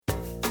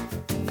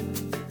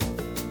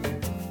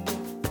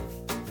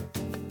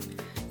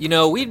You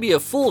know, we'd be a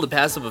fool to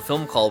pass up a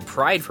film called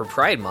Pride for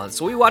Pride Month,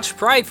 so we watched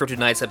Pride for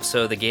tonight's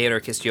episode of the Gay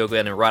Anarchist Yoga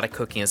and Erotic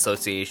Cooking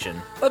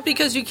Association. But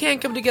because you can't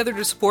come together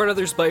to support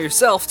others by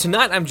yourself,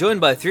 tonight I'm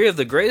joined by three of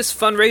the greatest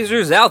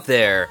fundraisers out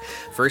there.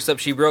 First up,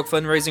 she broke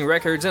fundraising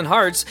records and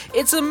hearts.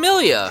 It's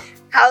Amelia.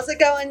 How's it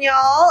going,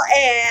 y'all?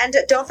 And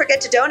don't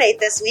forget to donate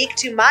this week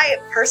to my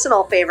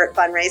personal favorite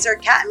fundraiser,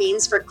 Cat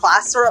Memes for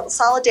Class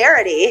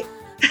Solidarity.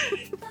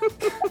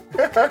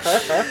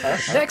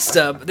 Next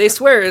up, they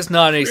swear it's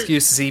not an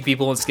excuse to see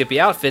people in skimpy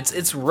outfits.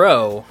 It's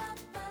Ro.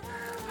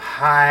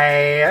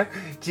 Hi.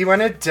 Do you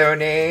want to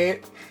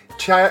donate?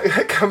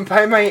 Come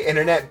by my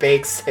internet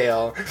bake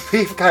sale.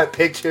 We've got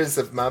pictures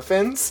of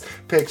muffins,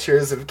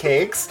 pictures of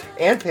cakes,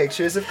 and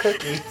pictures of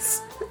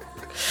cookies.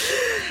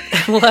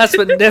 And last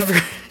but never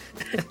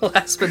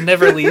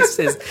least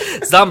is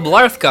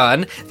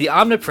Zamblarthkon, the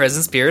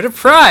omnipresent spirit of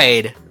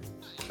pride.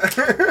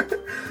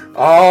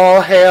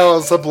 All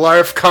hail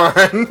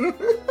Zablarfcon.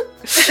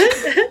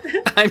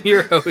 I'm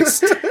your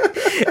host,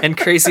 and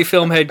Crazy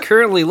Filmhead,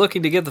 currently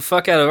looking to get the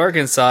fuck out of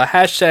Arkansas.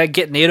 Hashtag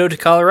get NATO to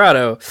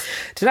Colorado.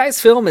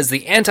 Tonight's film is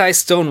The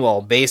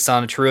Anti-Stonewall, based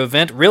on a true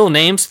event, real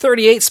names,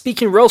 38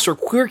 speaking roles for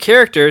queer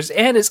characters,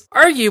 and is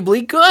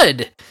arguably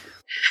good.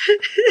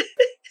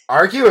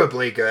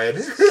 Arguably good?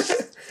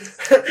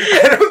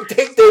 I don't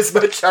think there's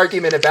much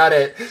argument about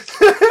it.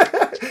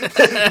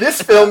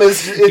 This film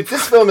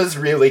is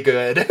really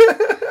good.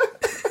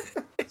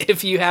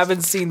 If you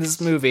haven't seen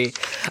this movie,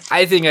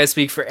 I think I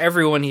speak for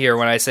everyone here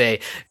when I say,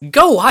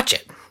 go watch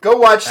it. Go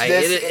watch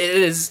this. It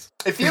is.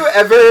 If you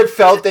ever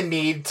felt the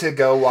need to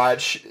go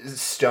watch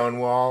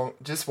Stonewall,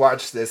 just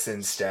watch this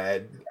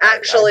instead.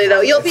 Actually, though,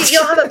 you'll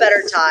have a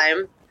better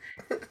time.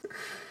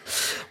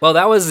 Well,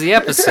 that was the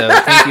episode.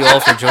 Thank you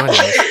all for joining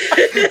us.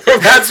 Well,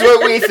 that's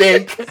what we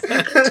think.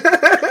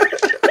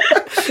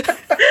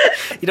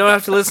 You don't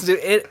have to listen to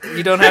it.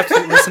 You don't have to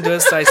listen to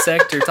us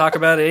dissect or talk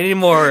about it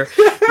anymore.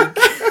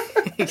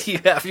 You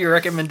have your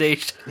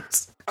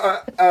recommendations.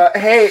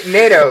 Hey,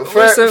 NATO,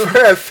 for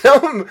a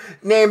film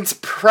named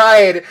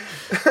Pride,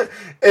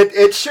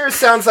 it sure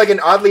sounds like an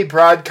oddly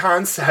broad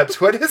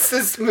concept. What is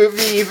this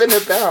movie even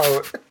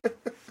about?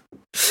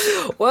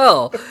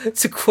 Well,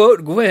 to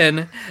quote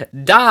Gwen,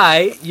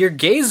 die, your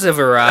gays have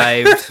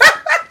arrived.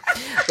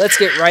 Let's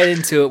get right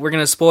into it. We're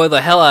going to spoil the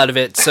hell out of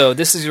it, so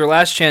this is your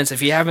last chance.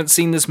 If you haven't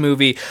seen this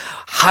movie,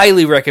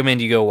 highly recommend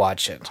you go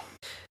watch it.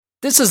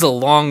 This is a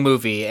long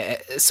movie,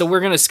 so we're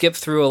going to skip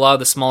through a lot of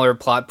the smaller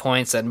plot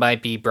points that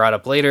might be brought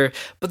up later,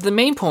 but the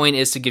main point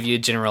is to give you a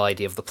general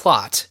idea of the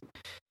plot.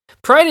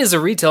 Pride is a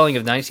retelling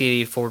of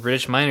 1984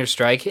 British miners'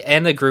 strike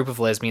and a group of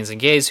lesbians and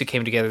gays who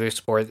came together to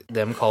support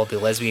them called the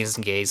Lesbians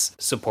and Gays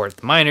Support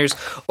the Miners,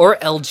 or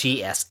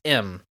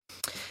LGSM.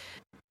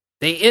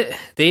 They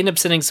end up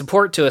sending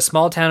support to a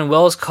small town in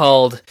Wales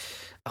called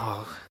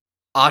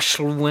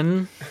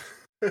Ashwin,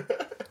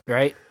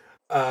 right?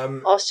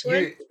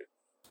 Ashwin?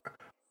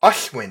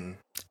 Ashwin.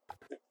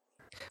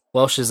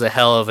 Welsh is a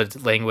hell of a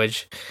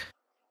language.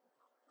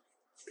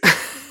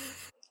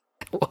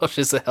 Welsh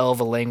is a hell of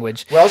a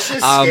language. Welsh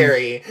is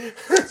scary.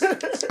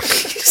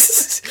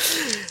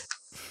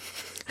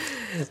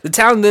 The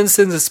town then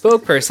sends a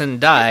spokesperson,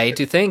 Di,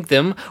 to thank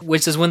them,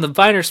 which is when the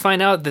miners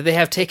find out that they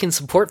have taken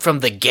support from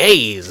the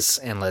gays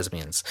and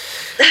lesbians.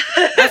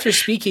 After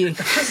speaking...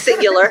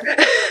 Singular.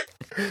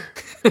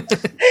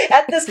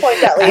 At this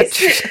point, at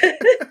least.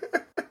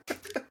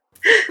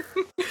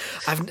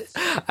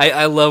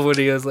 I love when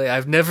he goes like,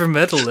 I've never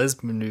met a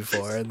lesbian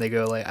before, and they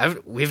go like,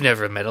 we've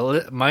never met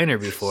a miner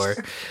before.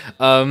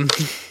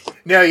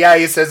 No, yeah,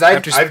 he says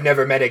I've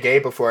never met a gay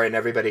before, and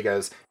everybody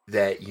goes,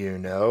 that you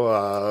know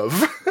of.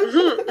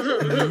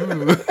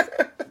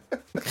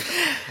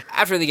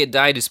 After they get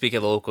Di to speak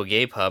at the local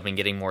gay pub and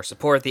getting more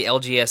support, the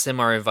LGSM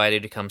are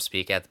invited to come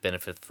speak at the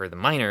benefit for the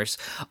miners,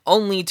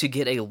 only to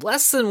get a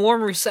less than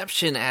warm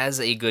reception as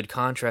a good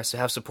contrast to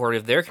how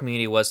supportive their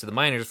community was to the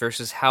miners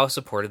versus how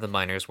supportive the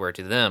miners were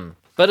to them.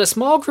 But a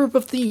small group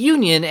of the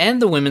union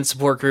and the women's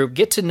support group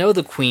get to know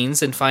the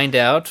queens and find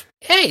out,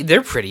 hey,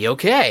 they're pretty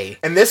okay.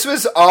 And this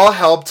was all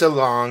helped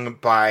along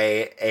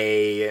by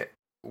a,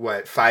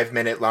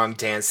 5-minute long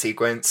dance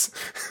sequence?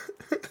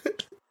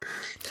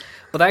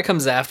 Well, that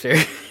comes after.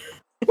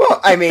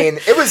 Well, I mean,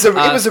 it was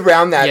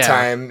around that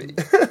time.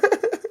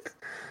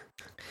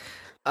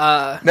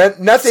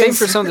 Nothing. Same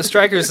for some of the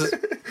strikers.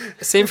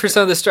 Same for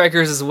some of the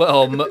strikers as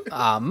well.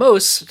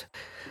 Most,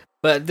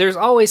 but there's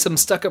always some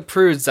stuck-up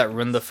prudes that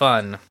ruin the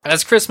fun.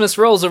 As Christmas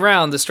rolls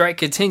around, the strike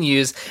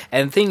continues,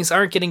 and things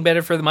aren't getting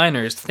better for the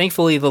miners.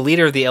 Thankfully, the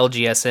leader of the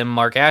LGSM,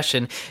 Mark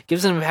Ashton,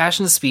 gives an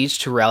impassioned speech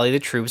to rally the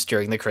troops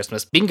during the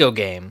Christmas bingo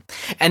game,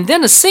 and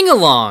then a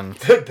sing-along.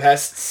 The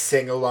best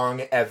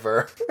sing-along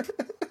ever.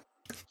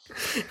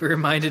 It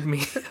reminded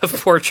me of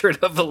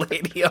Portrait of a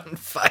Lady on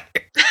Fire.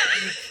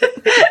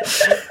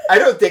 I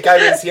don't think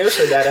I was here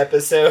for that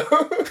episode.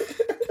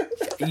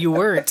 You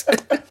weren't.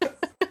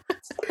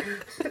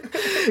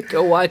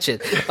 Go watch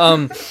it.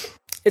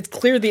 It's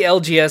clear the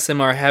LGSM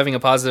are having a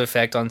positive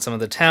effect on some of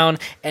the town,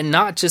 and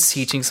not just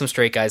teaching some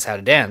straight guys how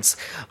to dance.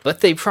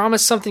 But they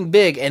promise something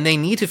big, and they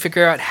need to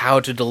figure out how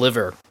to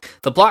deliver.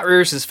 The plot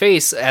rears his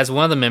face as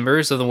one of the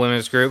members of the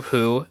women's group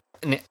who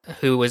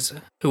was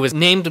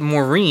named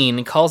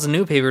Maureen calls a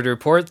newspaper to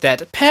report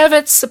that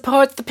perverts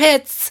support the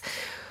pits,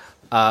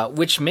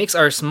 which makes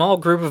our small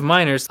group of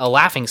miners a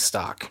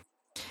laughingstock,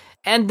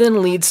 and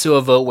then leads to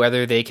a vote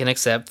whether they can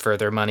accept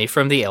further money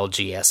from the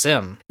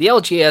LGSM. The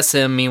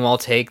LGSM, meanwhile,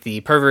 take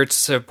the perverts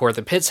support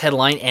the pits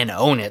headline and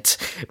own it,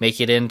 make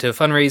it into a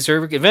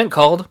fundraiser event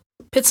called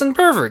Pits and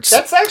Perverts.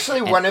 That's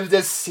actually one of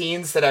the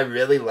scenes that I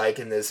really like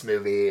in this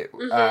movie,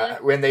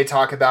 when they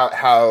talk about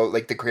how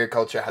like the queer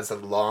culture has a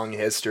long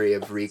history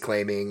of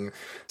reclaiming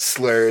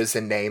slurs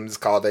and names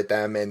called at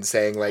them and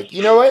saying like,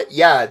 you know what?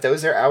 Yeah,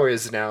 those are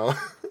ours now.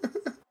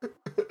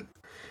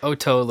 Oh,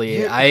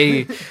 totally.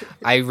 I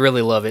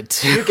really love it,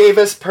 too. You gave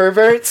us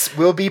perverts,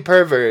 we'll be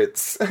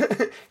perverts.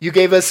 You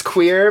gave us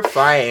queer,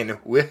 fine.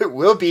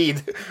 We'll be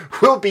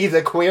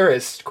the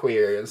queerest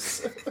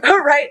queers. All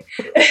right.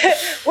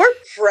 We're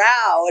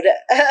proud.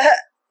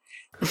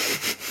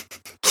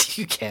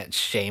 You can't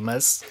shame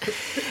us.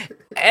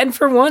 And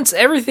for once,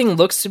 everything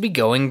looks to be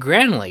going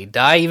grandly.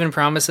 Dai even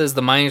promises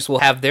the miners will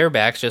have their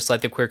backs just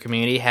like the queer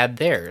community had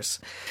theirs.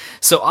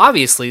 So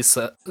obviously,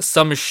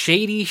 some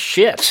shady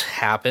shit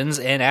happens,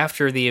 and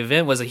after the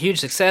event was a huge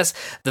success,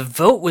 the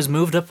vote was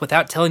moved up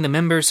without telling the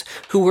members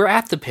who were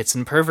at the Pits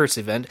and Perverts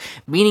event,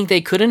 meaning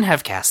they couldn't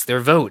have cast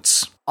their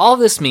votes. All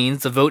this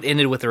means the vote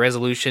ended with a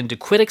resolution to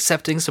quit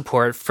accepting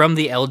support from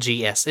the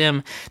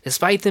LGSM,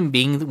 despite them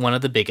being one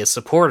of the biggest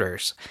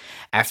supporters.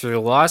 After the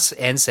loss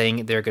and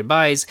saying their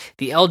goodbyes,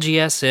 the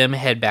LGSM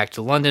head back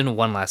to London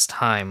one last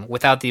time.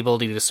 Without the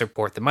ability to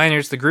support the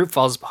miners, the group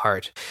falls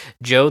apart.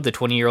 Joe, the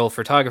 20-year-old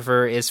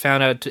photographer, is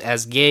found out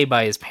as gay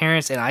by his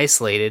parents and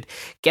isolated.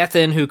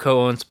 Gethin, who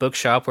co-owns the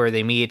bookshop where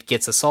they meet,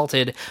 gets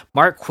assaulted.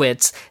 Mark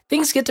quits.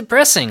 Things get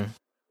depressing.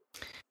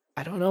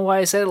 I don't know why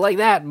I said it like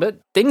that, but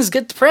things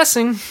get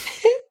depressing.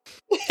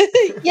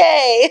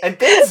 Yay! And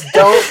things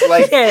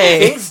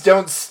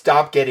don't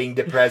stop getting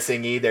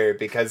depressing either,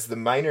 because the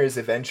miners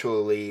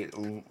eventually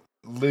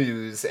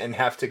lose and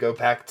have to go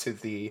back to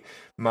the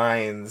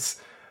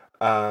mines.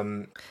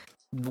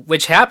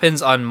 Which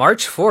happens on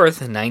March 4th,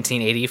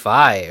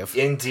 1985.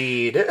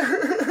 Indeed.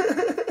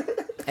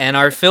 And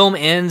our film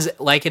ends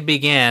like it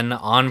began,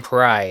 on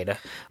Pride.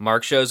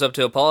 Mark shows up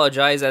to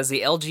apologize as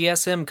the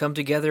LGSM come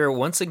together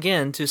once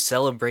again to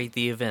celebrate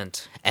the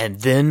event. And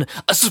then,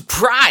 a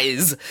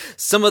surprise!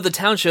 Some of the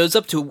town shows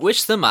up to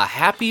wish them a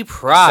happy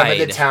Pride. Some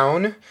of the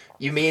town?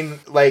 You mean,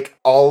 like,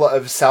 all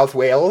of South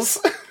Wales?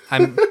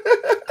 I'm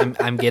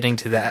getting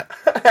to that.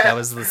 That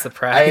was the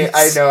surprise.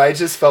 I know, I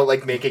just felt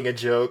like making a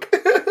joke.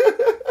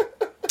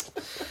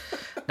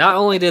 Not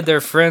only did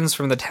their friends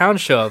from the town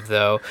show up,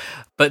 though,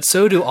 but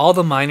so do all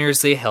the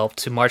miners they helped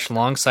to march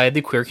alongside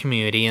the queer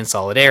community in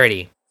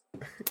solidarity.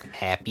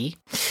 Happy.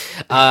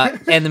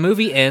 And the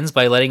movie ends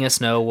by letting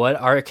us know what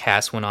our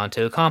cast went on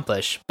to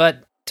accomplish.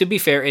 But to be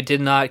fair, it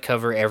did not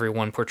cover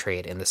everyone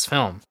portrayed in this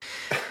film.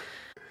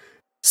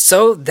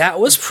 So that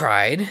was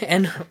Pride,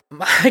 and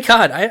my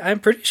God, I'm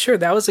pretty sure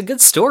that was a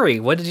good story.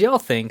 What did y'all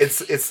think?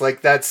 It's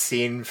like that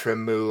scene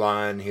from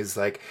Mulan. He's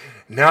like,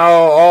 now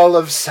all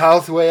of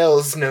South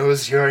Wales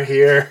knows you're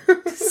here.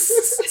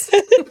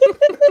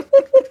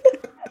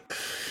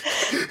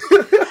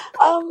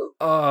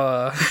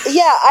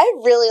 Yeah, I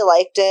really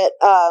liked it.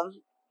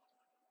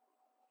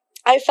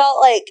 I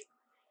felt like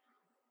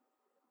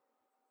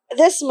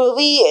this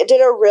movie did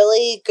a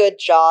really good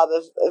job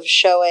of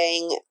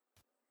showing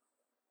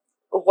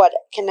what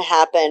can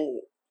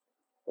happen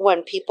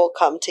when people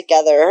come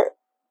together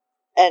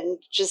and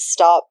just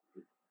stop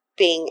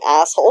being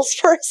assholes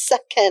for a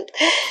second.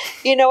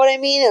 You know what I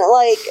mean?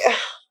 Like,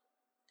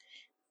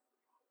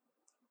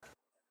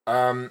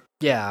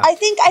 yeah. I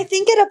think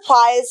it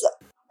applies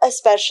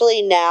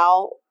especially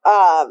now,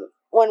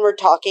 when we're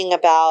talking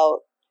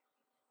about,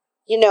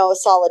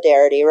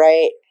 solidarity,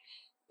 right?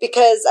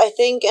 Because I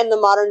think in the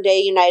modern day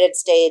United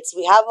States,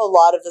 we have a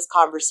lot of this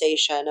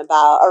conversation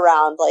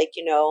around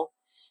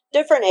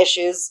different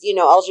issues,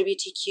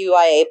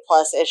 LGBTQIA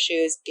plus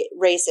issues,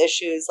 race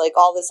issues, like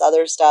all this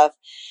other stuff.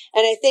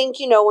 And I think,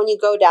 when you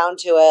go down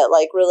to it,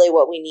 like really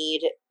what we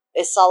need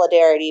is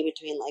solidarity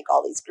between like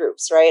all these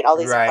groups, right? All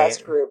these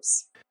oppressed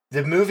groups.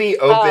 The movie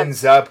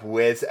opens up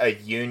with a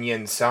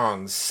union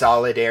song,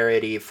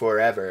 Solidarity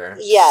Forever.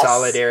 Yes.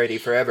 Solidarity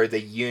Forever. The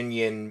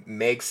union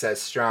makes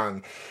us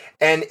strong.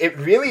 And it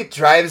really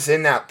drives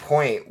in that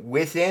point.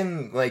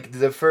 Within, like,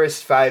 the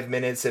first 5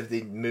 minutes of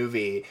the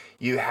movie,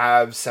 you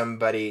have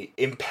somebody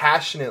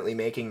impassionately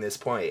making this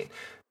point.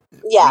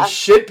 Yeah. We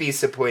should be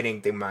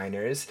supporting the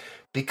miners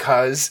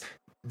because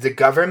the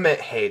government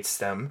hates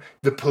them,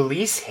 the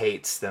police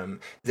hates them,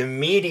 the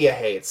media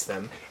hates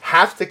them,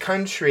 half the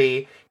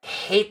country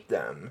hate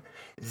them.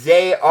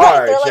 They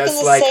are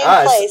just like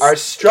us. Place. Our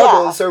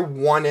struggles are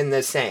one and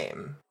the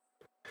same.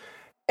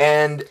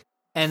 And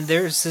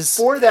there's this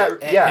for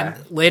that, yeah.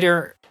 And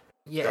later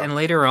Yeah, Go. and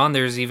later on,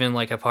 there's even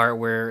like a part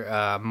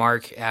where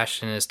Mark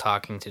Ashton is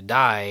talking to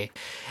Di,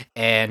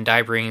 and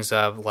Di brings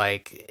up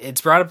like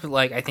it's brought up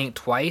like I think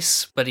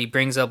twice, but he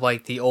brings up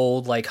like the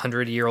old like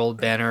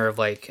 100-year-old banner of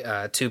like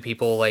two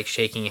people like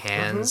shaking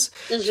hands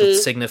to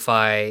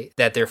signify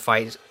that their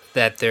fights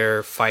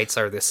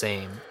are the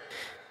same.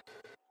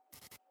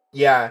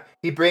 Yeah,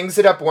 he brings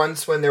it up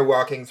once when they're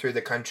walking through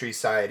the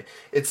countryside.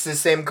 It's the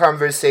same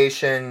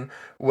conversation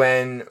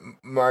when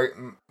Mark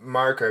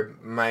or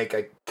Mike,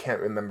 I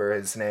can't remember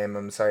his name,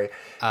 I'm sorry.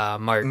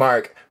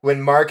 Mark.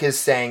 When Mark is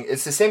saying,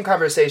 it's the same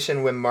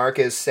conversation when Mark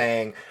is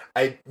saying,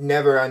 I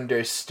never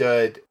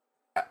understood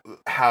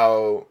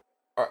how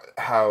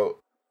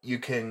you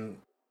can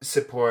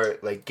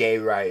support like gay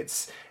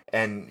rights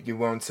and you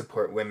won't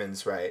support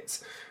women's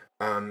rights.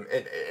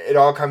 It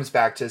all comes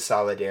back to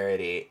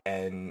solidarity,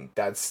 and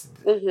that's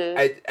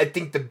I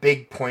think the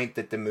big point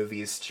that the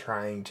movie is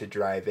trying to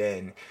drive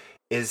in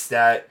is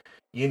that,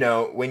 you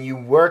know, when you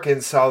work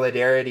in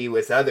solidarity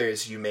with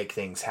others, you make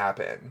things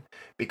happen.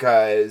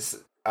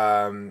 Because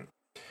I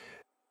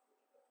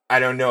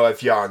don't know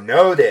if y'all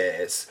know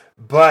this,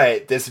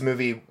 but this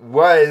movie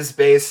was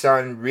based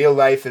on real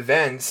life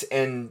events,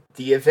 and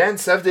the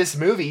events of this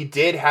movie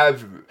did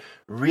have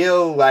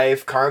real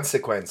life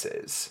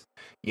consequences.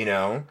 You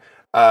know,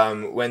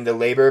 when the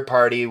Labour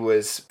Party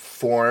was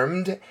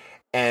formed,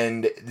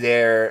 and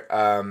they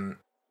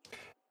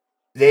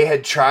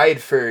had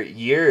tried for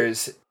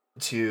years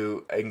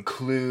to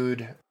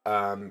include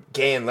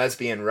gay and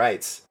lesbian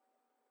rights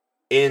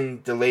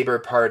in the Labour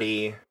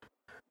Party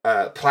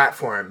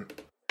platform,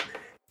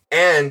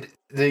 and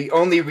the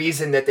only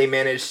reason that they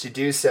managed to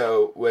do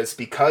so was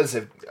because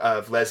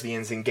of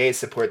lesbians and gays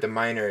support the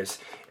miners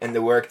and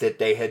the work that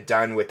they had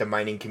done with the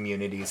mining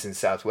communities in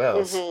South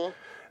Wales.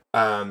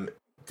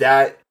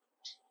 That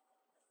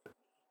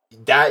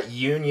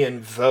union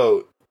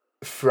vote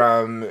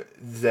from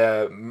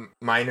the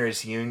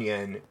miners'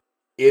 union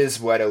is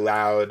what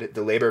allowed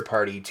the Labour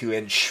Party to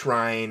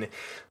enshrine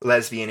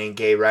lesbian and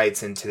gay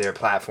rights into their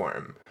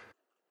platform.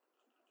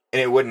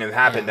 And it wouldn't have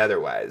happened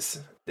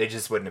otherwise. They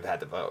just wouldn't have had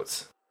the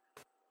votes.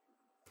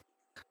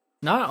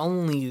 Not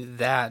only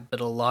that, but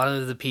a lot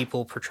of the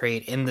people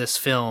portrayed in this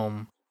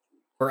film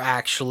were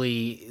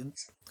actually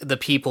the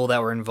people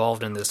that were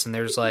involved in this, and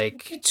there's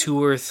like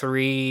 2 or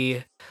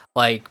 3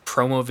 like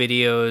promo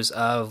videos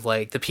of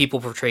like the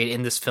people portrayed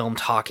in this film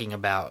talking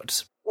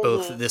about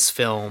both this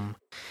film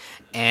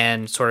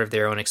and sort of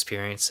their own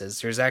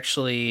experiences. There's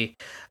actually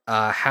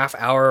a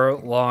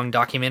half-hour-long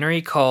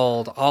documentary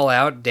called All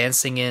Out: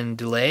 Dancing in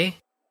Dulé.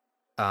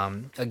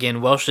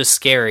 Again, Welsh is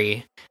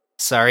scary.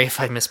 Sorry if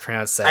I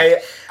mispronounced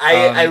that.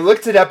 I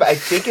looked it up. I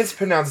think it's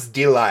pronounced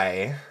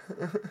Delay.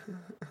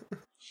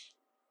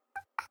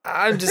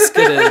 I'm just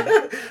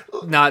gonna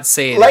not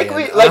say it. Like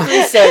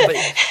we said,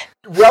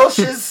 Welsh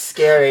is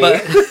scary.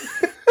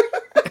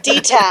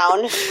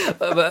 D-Town.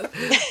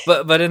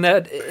 but in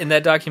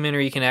that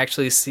documentary, you can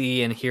actually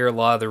see and hear a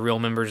lot of the real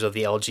members of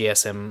the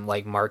LGSM,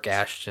 like Mark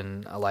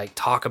Ashton, like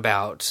talk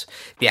about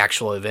the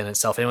actual event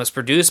itself. And it was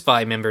produced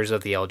by members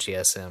of the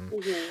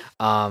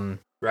LGSM.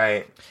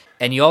 Right.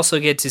 And you also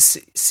get to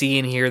see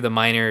and hear the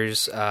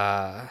miners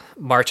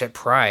march at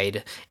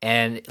Pride,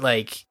 and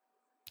like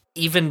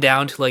even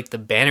down to like the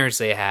banners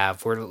they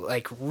have were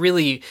like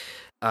really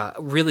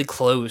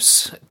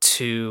close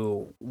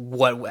to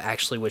what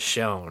actually was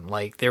shown.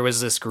 Like there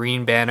was this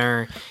green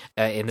banner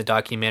in the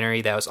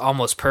documentary that was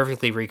almost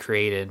perfectly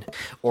recreated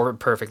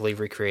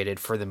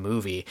for the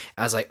movie.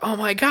 I was like, oh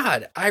my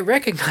god, I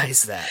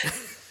recognize that.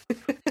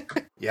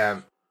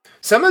 Yeah.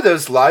 Some of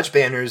those lodge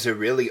banners are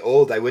really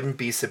old. I wouldn't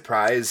be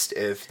surprised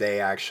if they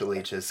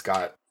actually just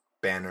got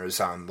banners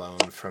on loan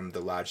from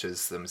the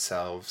lodges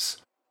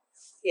themselves.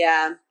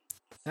 Yeah.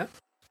 Yep.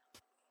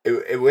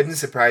 It wouldn't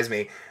surprise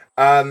me.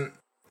 Can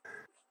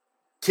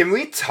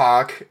we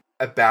talk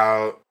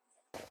about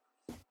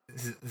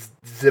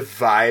the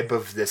vibe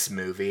of this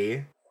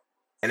movie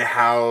and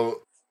how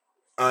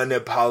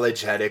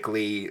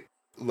unapologetically,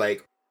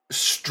 like,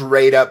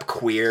 straight up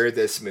queer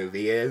this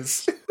movie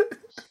is?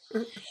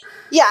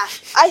 Yeah,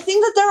 I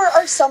think that there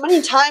are so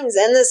many times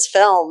in this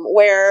film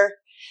where,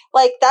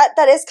 like,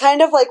 that is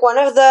kind of like one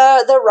of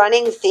the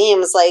running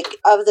themes, like,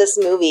 of this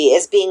movie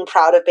is being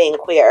proud of being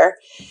queer,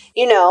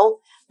 you know?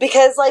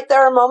 Because, like,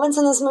 there are moments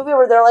in this movie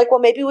where they're like,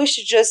 well, maybe we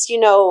should just, you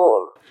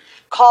know,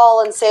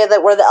 call and say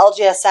that we're the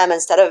LGSM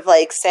instead of,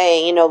 like,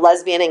 saying, you know,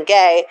 lesbian and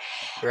gay.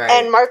 Right.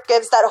 And Mark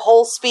gives that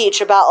whole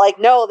speech about, like,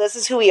 no, this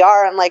is who we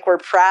are and, like, we're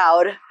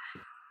proud.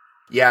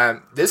 Yeah,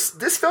 this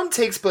film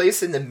takes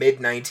place in the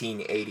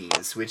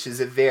mid-1980s, which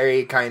is a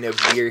very kind of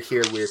we're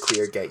here, we're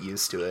queer, get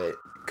used to it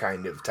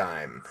kind of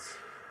time.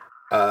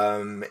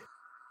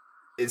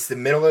 It's the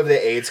middle of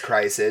the AIDS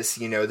crisis.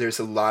 You know, there's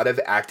a lot of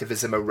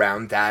activism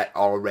around that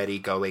already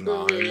going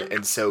on.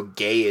 And so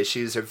gay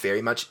issues are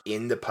very much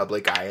in the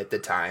public eye at the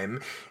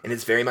time. And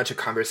it's very much a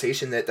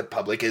conversation that the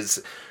public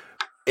is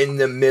in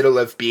the middle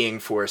of being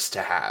forced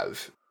to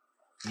have,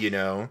 you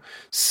know?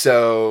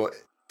 So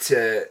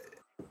to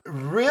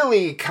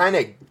really kind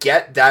of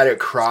get that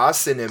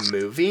across in a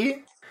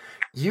movie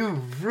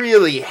you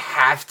really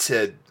have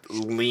to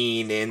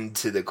lean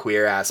into the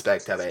queer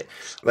aspect of it.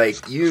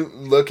 Like you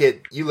look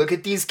at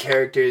these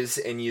characters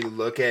and you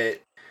look at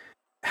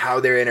how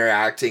they're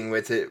interacting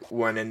with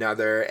one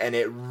another, and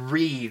it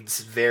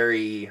reads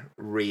very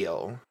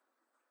real.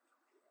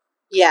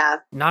 Yeah.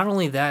 Not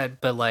only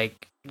that, but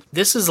like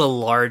this is a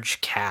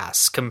large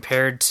cast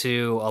compared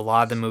to a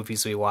lot of the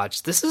movies we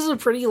watch. This is a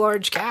pretty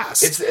large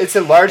cast. It's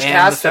a large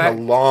cast and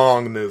a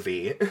long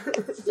movie.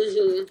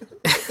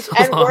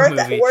 And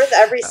worth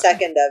every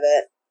second of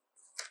it.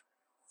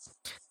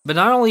 But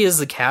not only is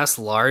the cast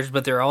large,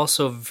 but they're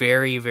also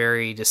very,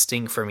 very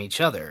distinct from each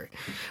other,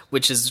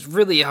 which is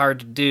really hard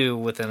to do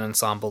with an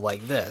ensemble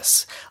like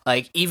this.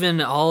 Like,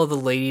 even all of the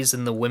ladies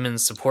in the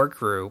women's support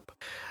group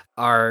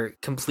are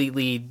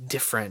completely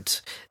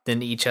different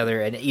than each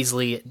other and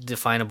easily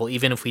definable,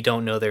 even if we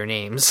don't know their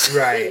names.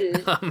 Right.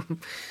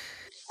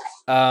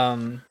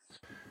 And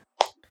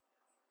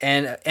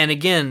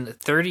again,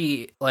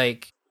 30,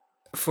 like,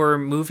 for a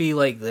movie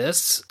like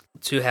this,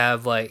 to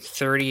have like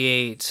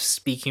 38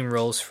 speaking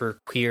roles for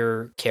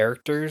queer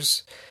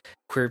characters,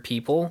 queer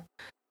people,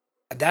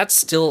 that's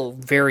still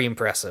very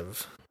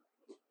impressive.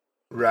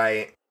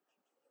 Right.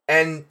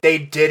 And they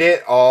did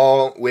it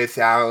all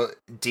without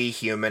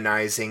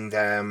dehumanizing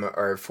them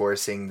or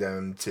forcing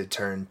them to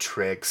turn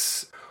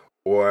tricks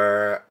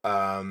or,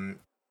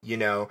 you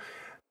know,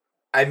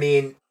 I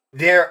mean,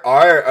 there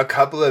are a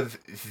couple of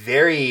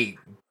very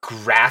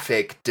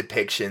graphic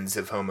depictions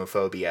of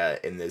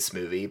homophobia in this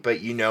movie, but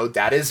you know,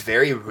 that is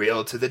very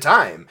real to the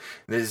time.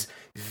 That is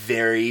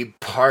very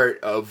part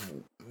of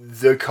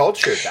the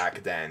culture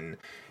back then,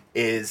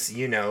 is,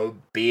 you know,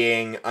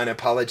 being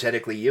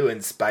unapologetically you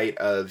in spite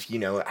of, you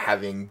know,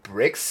 having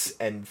bricks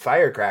and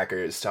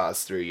firecrackers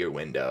tossed through your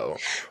window,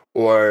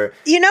 or,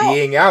 you know,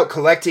 being out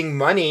collecting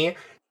money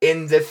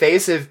in the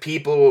face of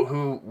people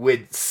who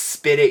would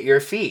spit at your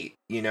feet,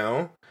 you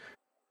know?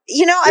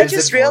 You know, I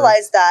just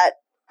realized that,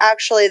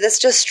 actually, this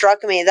just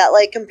struck me, that,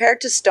 like, compared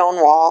to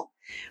Stonewall,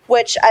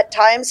 which at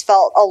times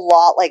felt a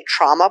lot like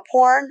trauma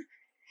porn,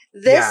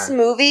 this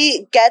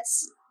movie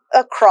gets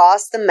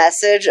across the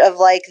message of,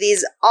 like,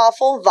 these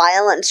awful,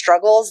 violent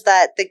struggles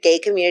that the gay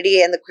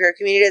community and the queer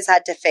community has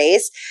had to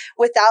face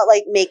without,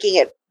 like, making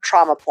it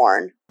trauma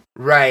porn.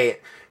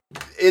 Right.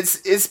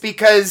 It's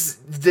because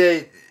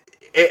it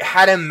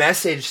had a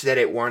message that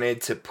it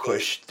wanted to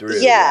push through.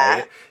 Yeah.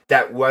 Right?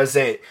 That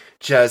wasn't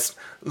just,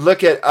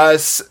 look at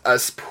us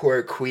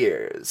poor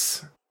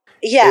queers.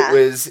 Yeah.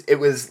 It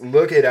was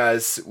look at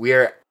us,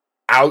 we're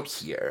out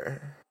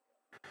here.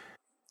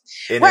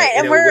 In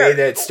a way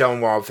that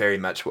Stonewall very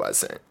much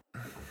wasn't.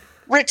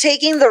 We're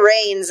taking the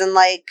reins and,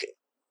 like,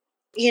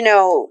 you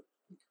know,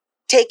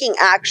 taking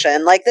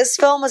action. Like, this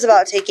film was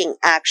about taking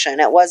action.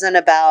 It wasn't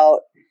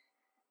about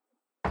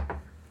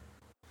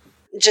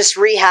just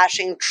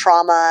rehashing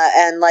trauma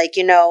and, like,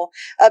 you know,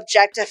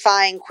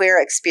 objectifying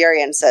queer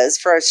experiences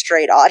for a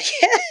straight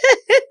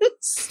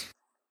audience.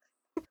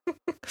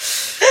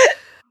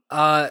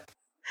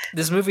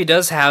 This movie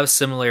does have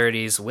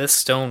similarities with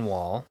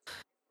Stonewall.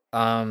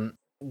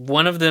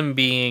 One of them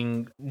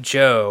being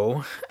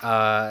Joe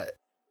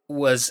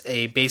was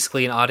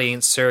basically an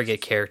audience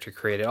surrogate character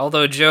created,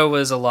 although Joe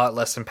was a lot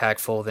less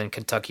impactful than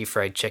Kentucky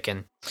Fried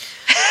Chicken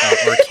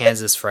or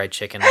Kansas Fried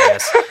Chicken, I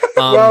guess.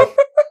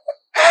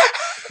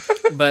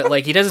 But,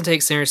 like, he doesn't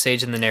take center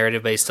stage in the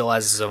narrative, but he still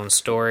has his own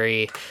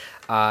story.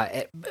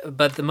 But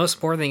the most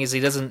important thing is he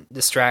doesn't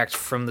distract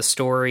from the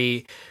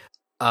story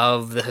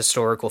of the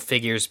historical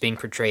figures being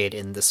portrayed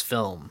in this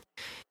film.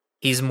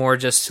 He's more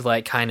just to,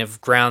 like, kind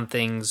of ground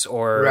things,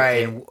 or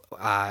in,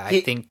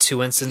 I think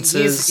 2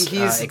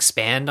 instances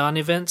expand on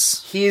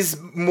events. He's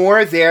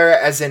more there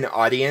as an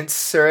audience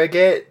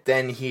surrogate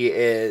than he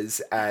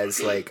is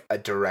as, like, a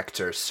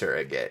director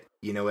surrogate.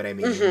 You know what I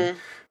mean? Mm-hmm.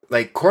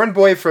 Like,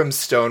 Cornboy from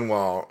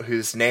Stonewall,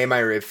 whose name I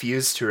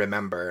refuse to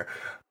remember,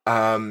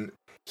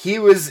 he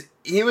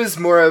was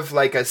more of,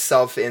 like, a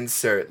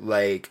self-insert,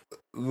 like,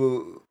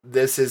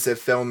 this is a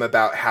film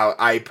about how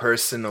I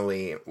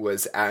personally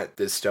was at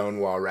the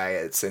Stonewall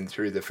riots and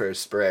threw the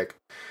first brick.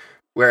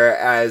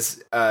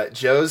 Whereas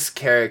Joe's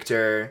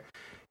character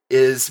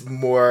is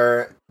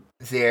more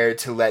there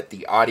to let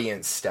the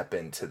audience step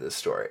into the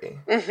story.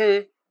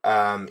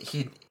 Mm-hmm.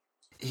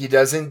 He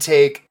doesn't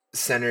take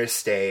center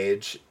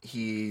stage.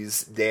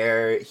 He's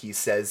there, he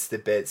says the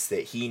bits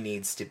that he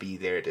needs to be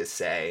there to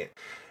say,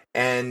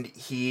 and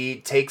he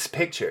takes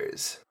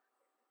pictures.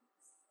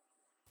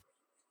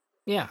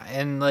 Yeah,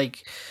 and,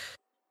 like,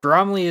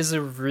 Bromley is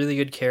a really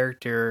good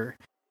character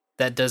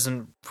that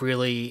doesn't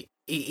really...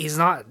 He's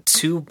not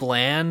too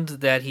bland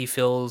that he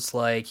feels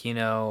like, you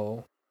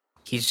know,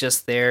 he's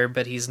just there,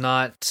 but he's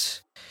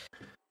not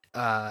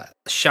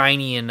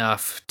shiny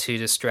enough to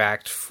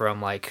distract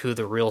from, like, who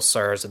the real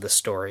stars of the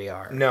story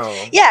are. No.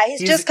 Yeah,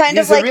 he's just kind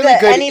of like really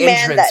the any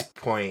man that...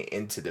 point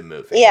into the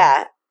movie.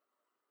 Yeah.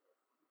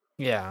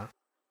 Yeah.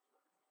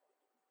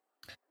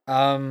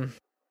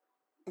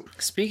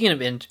 Speaking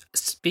of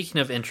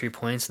entry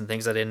points and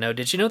things I didn't know,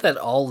 did you know that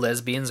all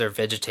lesbians are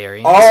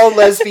vegetarians? All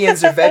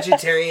lesbians are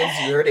vegetarians.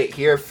 You heard it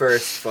here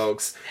first,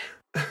 folks.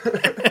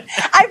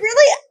 I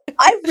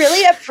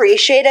really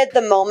appreciated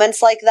the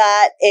moments like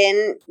that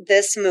in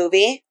this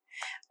movie.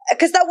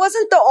 Because that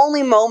wasn't the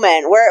only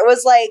moment where it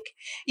was like,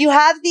 you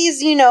have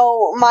these,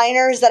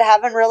 minors that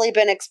haven't really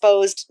been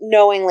exposed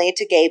knowingly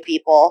to gay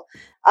people.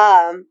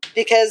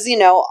 Because,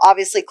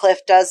 obviously Cliff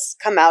does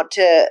come out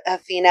to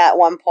Athena at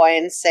one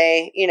point and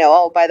say,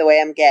 oh, by the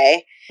way, I'm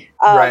gay.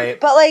 Right.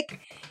 But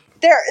like,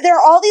 there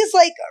are all these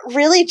like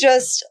really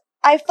just,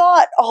 I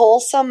thought,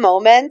 wholesome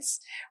moments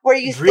where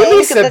you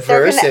really think that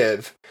they're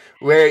gonna,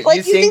 where like,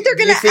 you think they're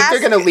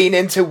ask, gonna lean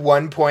into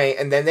one point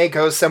and then they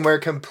go somewhere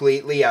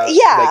completely else.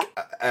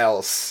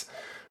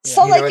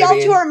 So like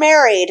y'all two are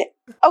married.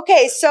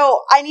 Okay,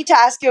 so I need to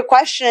ask you a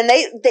question, and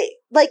they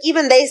like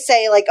even they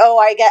say like, oh,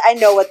 I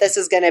know what this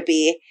is gonna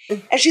be,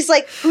 and she's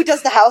like, who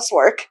does the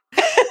housework?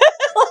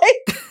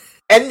 Like,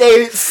 and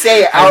they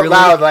say out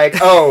loud like,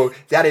 oh,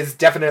 that is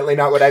definitely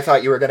not what I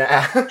thought you were gonna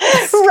ask.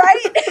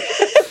 Right.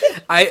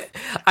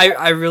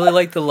 I really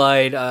like the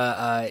line,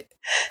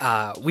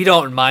 we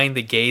don't mind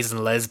the gays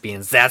and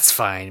lesbians, that's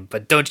fine,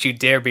 but don't you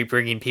dare be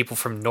bringing people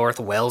from North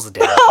Wales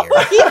down here.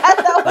 Yeah,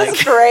 that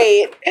was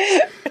great.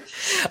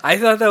 I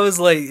thought that was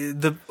like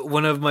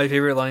one of my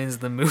favorite lines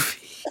in the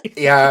movie.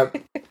 Yeah.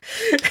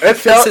 It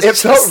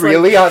felt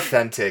really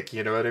authentic,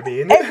 you know what I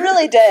mean? It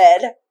really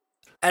did.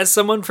 As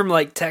someone from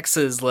like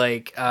Texas,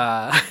 like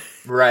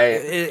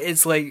right,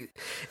 it's like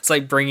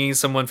bringing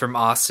someone from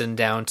Austin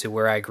down to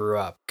where I grew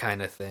up,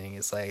 kind of thing.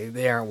 It's like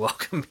they aren't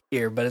welcome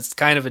here, but it's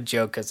kind of a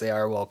joke because they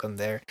are welcome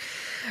there.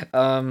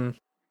 I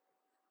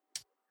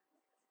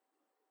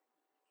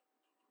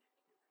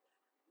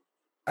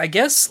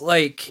guess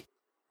like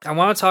I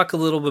want to talk a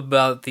little bit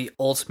about the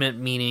ultimate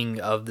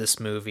meaning of this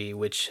movie,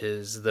 which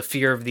is the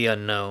fear of the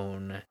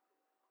unknown.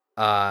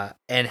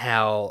 And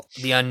how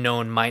the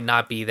unknown might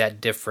not be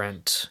that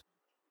different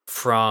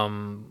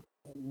from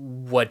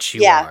what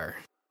you are.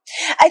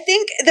 I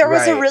think there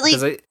was a really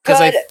good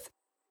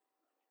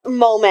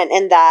moment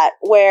in that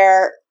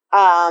where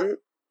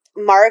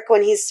Mark,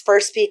 when he's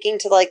first speaking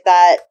to like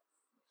that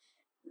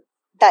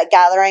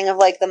gathering of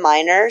like the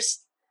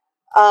miners,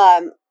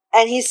 and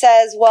he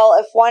says, well,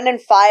 if 1 in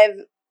 5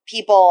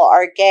 people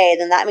are gay,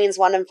 then that means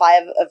 1 in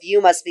 5 of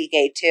you must be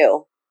gay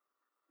too.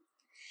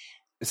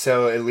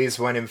 So at least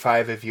 1 in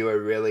 5 of you are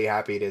really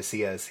happy to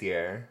see us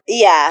here.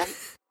 Yeah.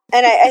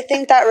 And I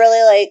think that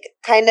really like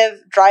kind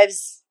of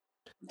drives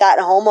that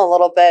home a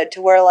little bit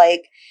to where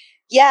like,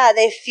 yeah,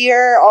 they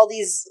fear all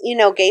these,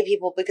 gay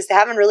people because they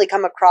haven't really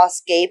come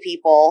across gay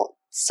people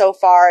so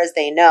far as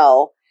they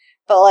know.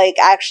 But like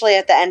actually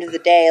at the end of the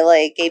day,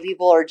 like gay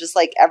people are just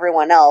like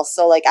everyone else.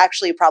 So like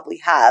actually you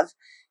probably have.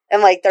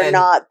 And like they're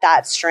not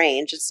that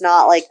strange. It's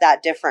not like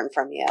that different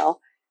from you.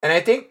 And I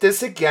think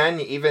this again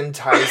even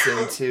ties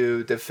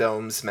into the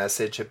film's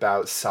message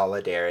about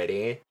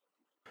solidarity.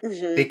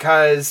 Mm-hmm.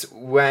 Because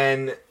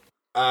when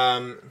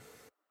oh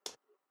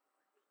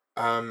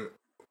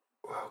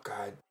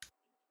god.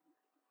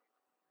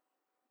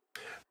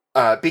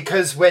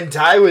 Because when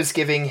Dai was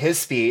giving his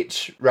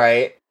speech,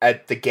 right,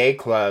 at the gay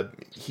club,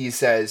 he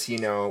says,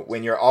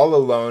 when you're all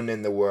alone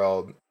in the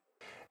world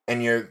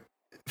and you're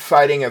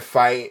fighting a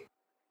fight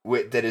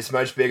that is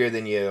much bigger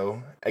than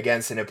you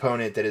against an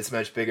opponent that is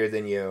much bigger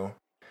than you,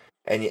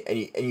 and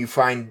you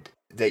find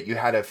that you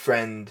had a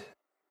friend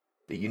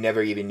that you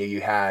never even knew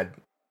you had,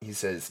 he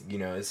says,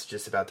 it's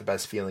just about the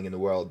best feeling in the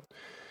world.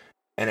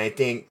 And I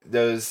think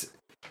those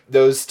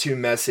two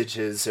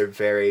messages are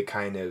very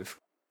kind of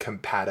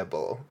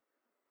compatible.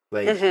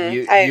 Like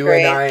you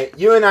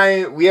and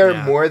I, we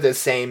are more the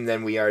same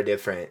than we are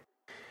different.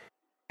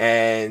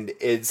 And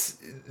it's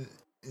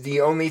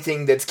the only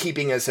thing that's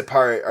keeping us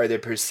apart are the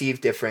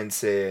perceived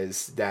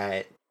differences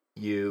that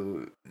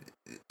you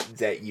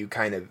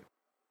kind of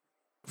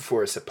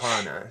force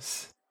upon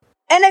us.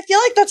 And I feel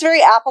like that's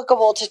very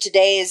applicable to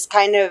today's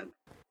kind of,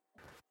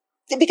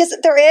 because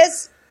there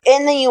is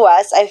in the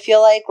US, I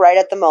feel like right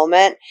at the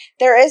moment,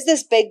 there is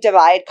this big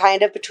divide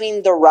kind of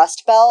between the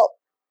Rust Belt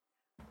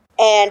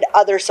and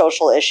other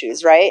social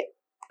issues, right?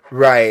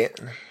 Right.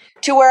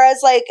 To whereas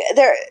like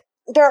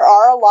there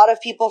are a lot of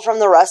people from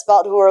the Rust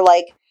Belt who are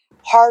like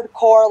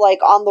hardcore, like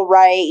on the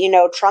right,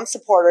 Trump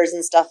supporters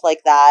and stuff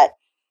like that.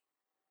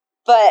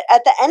 But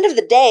at the end of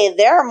the day,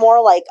 they're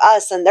more like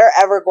us, and they're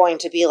ever going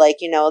to be like,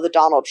 the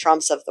Donald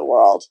Trumps of the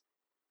world.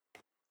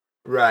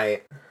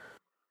 Right.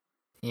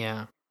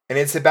 Yeah. And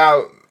it's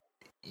about,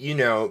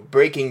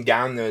 breaking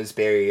down those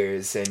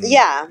barriers and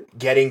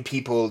getting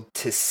people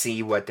to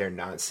see what they're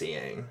not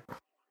seeing.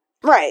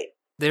 Right.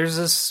 There's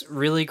this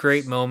really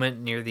great moment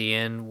near the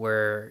end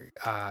where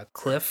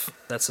Cliff,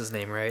 that's his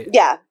name, right?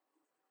 Yeah.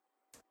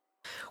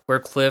 Where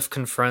Cliff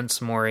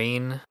confronts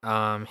Maureen,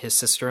 his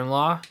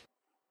sister-in-law,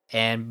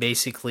 and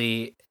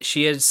basically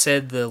she had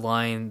said the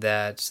line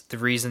that the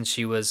reason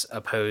she was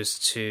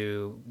opposed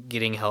to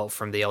getting help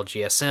from the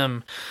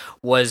LGSM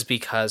was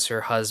because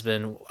her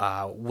husband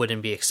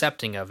wouldn't be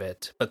accepting of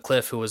it. But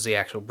Cliff, who was the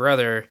actual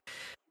brother,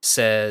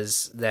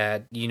 says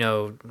that,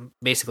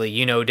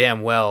 basically,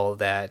 damn well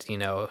that,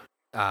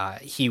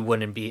 he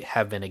wouldn't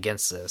have been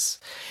against this.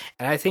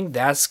 And I think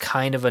that's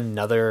kind of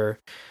another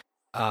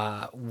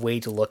way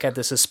to look at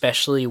this,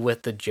 especially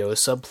with the Joe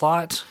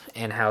subplot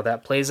and how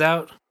that plays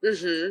out.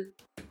 Mm-hmm.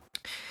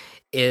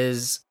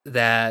 Is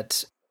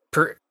that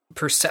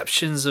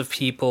perceptions of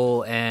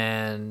people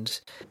and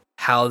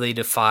how they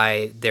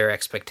defy their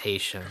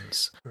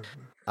expectations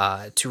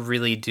to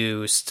really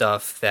do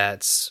stuff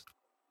that's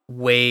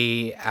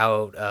way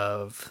out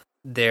of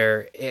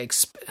their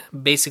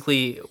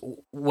basically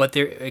what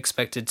they're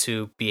expected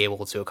to be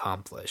able to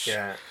accomplish.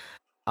 Yeah.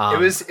 It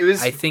was.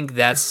 I think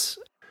that's.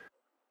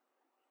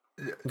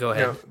 Go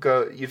ahead. No,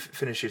 go. You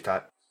finish your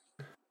thought.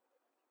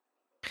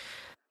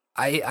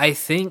 I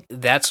think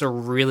that's a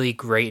really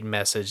great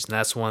message, and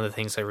that's one of the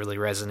things that really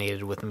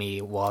resonated with me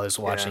while I was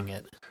watching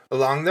it.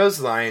 Along those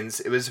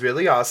lines, it was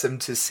really awesome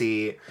to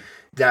see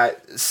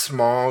that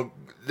small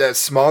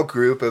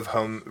group of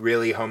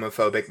really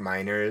homophobic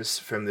minors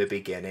from the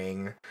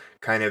beginning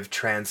kind of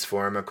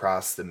transform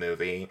across the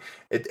movie.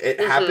 It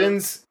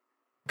happens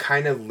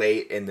kind of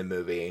late in the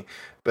movie,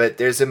 but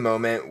there's a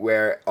moment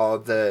where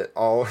all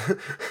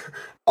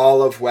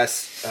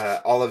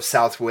of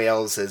South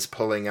Wales is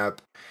pulling up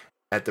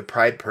at the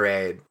Pride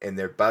Parade in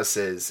their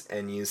buses,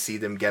 and you see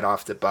them get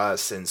off the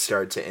bus and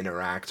start to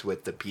interact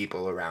with the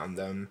people around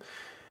them.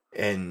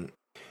 And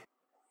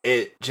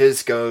it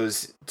just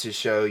goes to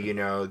show,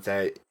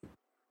 that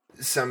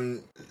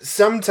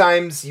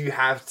sometimes you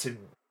have to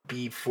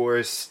be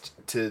forced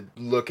to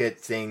look at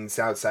things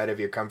outside of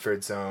your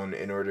comfort zone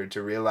in order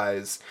to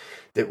realize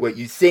that what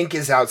you think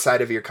is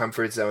outside of your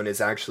comfort zone is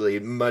actually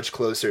much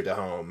closer to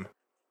home.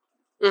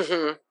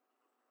 Mm-hmm.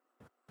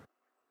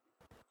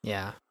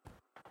 Yeah.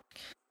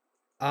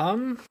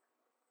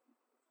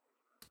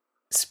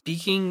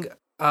 Speaking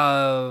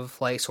of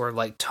sort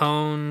of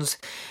tones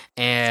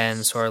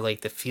and sort of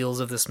the feels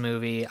of this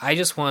movie, I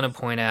just want to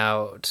point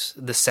out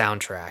the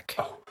soundtrack.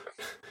 Oh.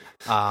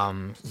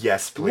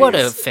 Yes, please. What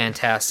a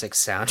fantastic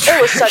soundtrack.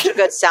 It was such a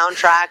good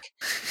soundtrack.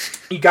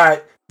 You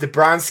got the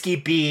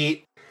Bronski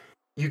beat.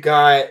 You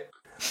got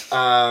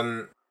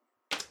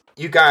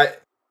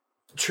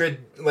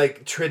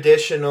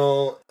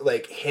traditional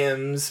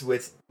hymns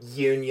with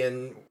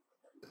Union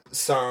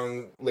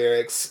song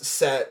lyrics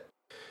set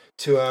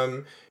to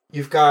them.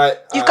 You've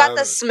got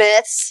the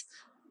Smiths.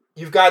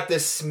 You've got the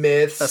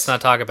Smiths. Let's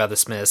not talk about the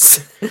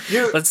Smiths.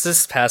 Let's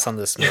just pass on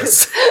the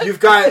Smiths.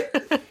 You've got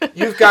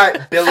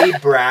Billy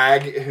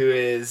Bragg, who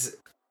is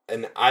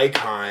an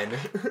icon.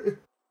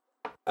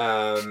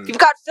 You've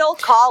got Phil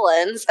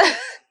Collins.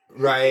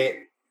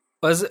 Right.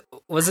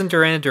 Wasn't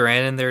Duran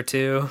Duran in there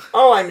too?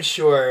 Oh, I'm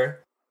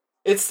sure.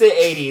 It's the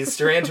 80s.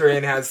 Duran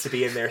Duran has to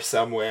be in there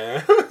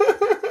somewhere.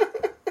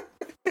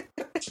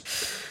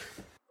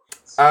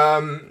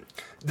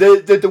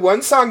 The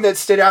one song that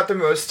stood out the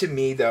most to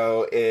me,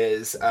 though,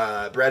 is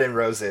Bread and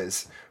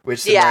Roses,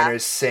 which the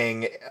Miners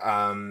sing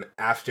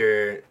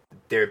after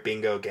their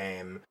bingo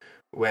game,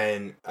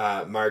 when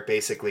Mark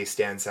basically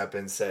stands up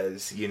and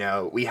says,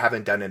 we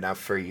haven't done enough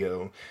for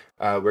you.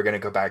 We're going to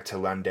go back to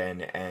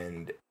London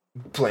and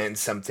plan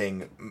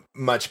something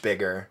much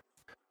bigger.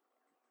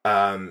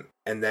 And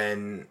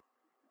then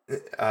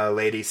a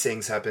lady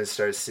sings up and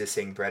starts to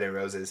sing Bread and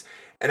Roses.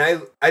 And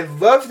I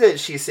love that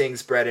she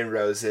sings Bread and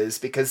Roses,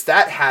 because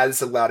that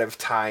has a lot of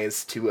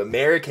ties to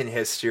American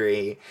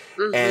history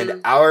and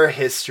our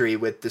history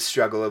with the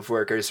struggle of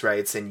workers'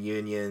 rights and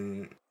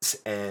unions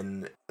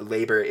and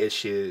labor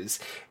issues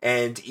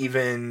and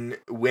even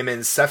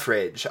women's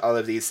suffrage, all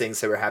of these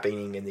things that were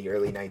happening in the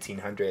early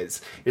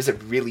 1900s. There's a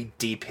really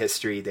deep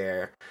history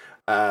there.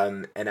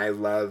 And I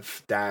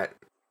love that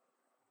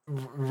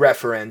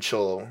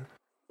referential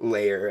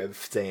layer of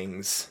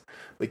things.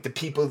 The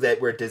people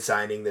that were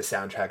designing the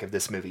soundtrack of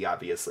this movie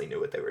obviously knew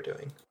what they were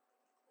doing.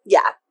 Yeah.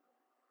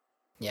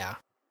 Yeah.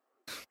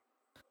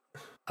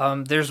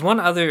 There's one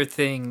other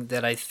thing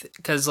that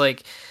because I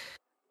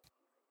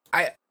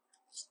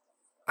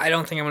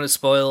don't think I'm going to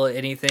spoil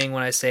anything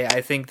when I say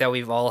I think that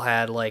we've all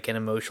had an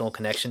emotional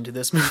connection to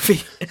this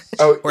movie.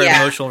 Or an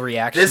emotional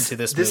reaction to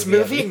this movie. This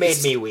movie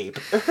made me weep.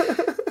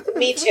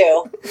 Me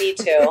too.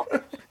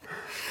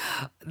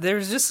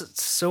 There's just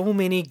so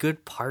many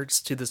good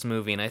parts to this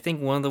movie, and I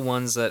think one of the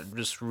ones that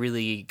just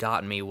really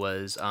got me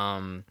was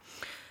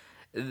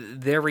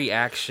their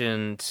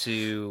reaction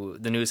to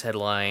the news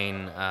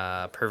headline,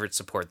 Perverts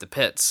Support the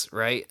Pits,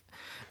 right?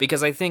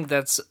 Because I think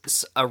that's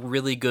a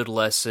really good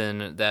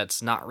lesson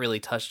that's not really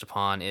touched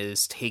upon,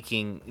 is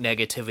taking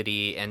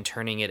negativity and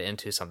turning it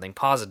into something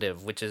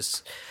positive, which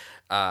is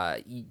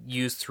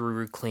used through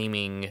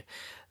reclaiming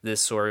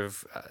this sort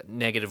of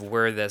negative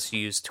word that's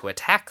used to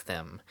attack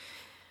them.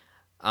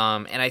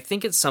 And I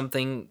think it's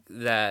something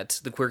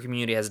that the queer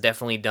community has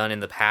definitely done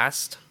in the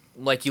past,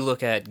 Like, you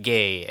look at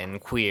gay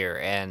and queer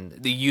and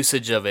the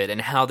usage of it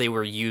and how they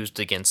were used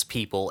against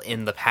people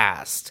in the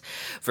past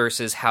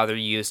versus how they're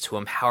used to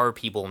empower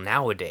people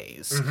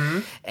nowadays. Mm-hmm.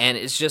 And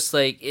it's just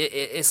like,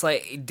 it's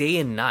like day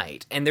and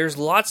night. And there's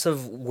lots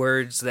of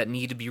words that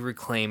need to be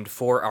reclaimed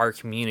for our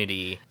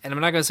community. And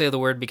I'm not going to say the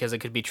word because it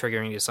could be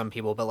triggering to some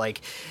people, but like,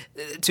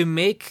 to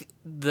make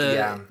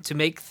to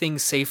make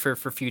things safer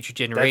for future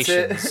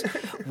generations,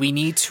 we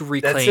need to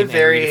reclaim and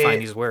redefine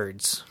these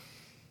words.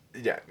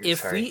 Yeah,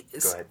 sorry.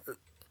 Go ahead.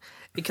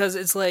 Because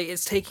it's like,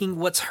 it's taking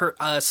what's hurt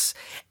us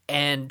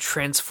and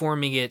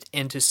transforming it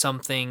into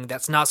something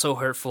that's not so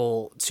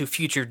hurtful to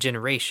future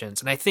generations.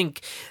 And I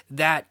think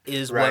that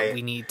is what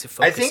we need to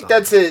focus on. I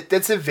think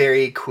that's a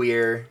very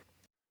queer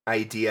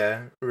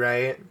idea,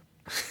 right?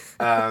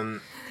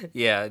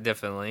 Yeah,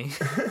 definitely.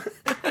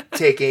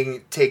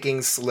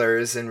 taking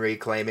slurs and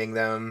reclaiming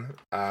them.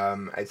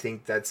 I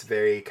think that's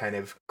very kind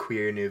of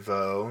queer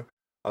nouveau,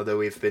 although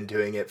we've been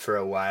doing it for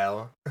a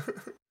while.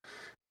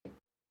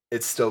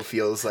 It still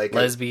feels like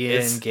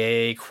lesbian,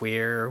 gay,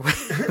 queer.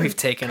 We've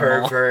taken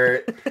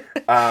pervert.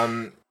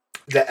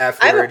 The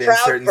F word in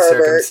certain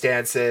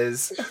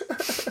circumstances.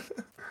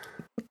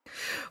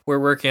 We're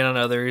working on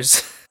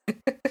others.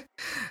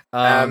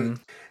 And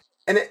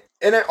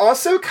it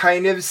also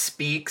kind of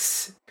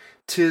speaks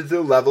to the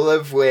level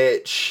of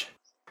which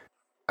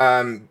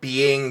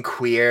being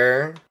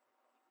queer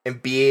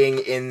and being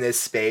in this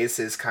space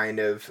is kind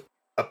of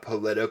a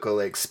political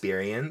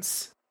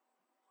experience.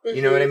 Mm-hmm.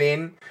 You know what I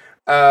mean?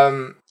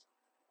 To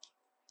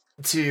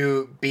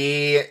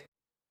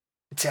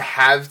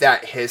have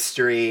that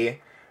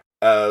history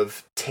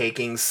of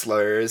taking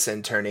slurs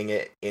and turning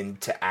it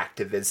into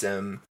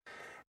activism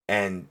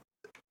and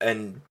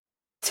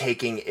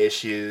taking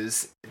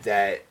issues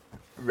that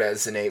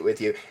resonate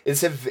with you,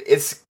 it's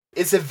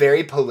a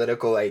very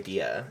political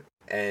idea,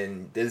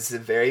 and this is a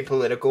very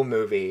political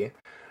movie.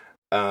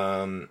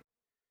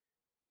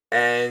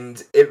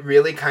 And it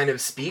really kind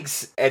of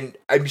speaks, and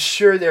I'm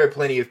sure there are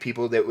plenty of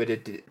people that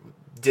would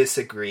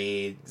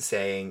disagree,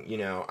 saying, you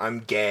know, I'm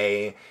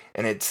gay,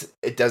 and it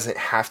doesn't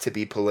have to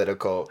be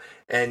political.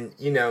 And,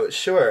 you know,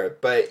 sure,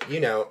 but,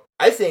 you know,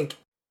 I think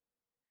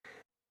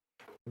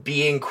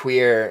being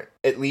queer,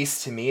 at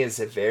least to me, is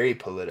a very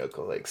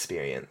political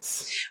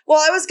experience.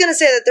 Well, I was going to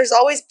say that there's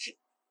always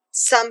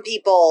some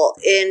people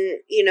in,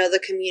 you know, the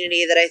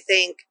community that I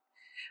think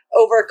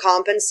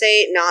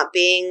overcompensate not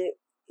being,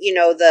 you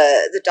know,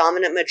 the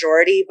dominant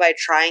majority by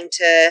trying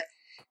to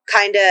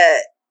kind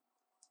of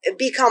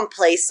be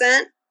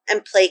complacent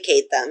and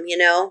placate them, you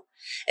know?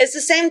 It's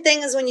the same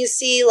thing as when you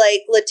see,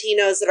 like,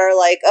 Latinos that are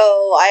like,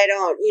 oh, I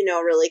don't, you know,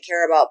 really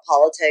care about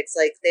politics,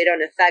 like, they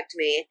don't affect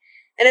me.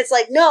 And it's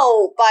like,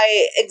 no,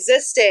 by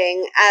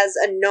existing as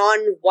a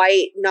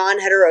non-white,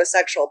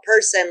 non-heterosexual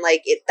person,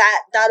 like,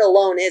 that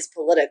alone is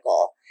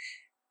political.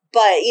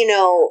 But, you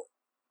know,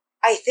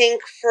 I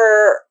think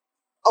for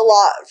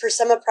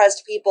some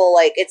oppressed people,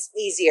 like, it's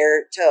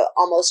easier to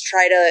almost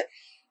try to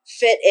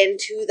fit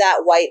into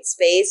that white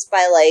space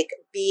by, like,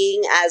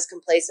 being as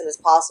complacent as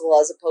possible,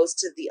 as opposed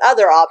to the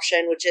other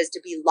option, which is to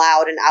be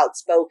loud and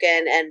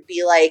outspoken and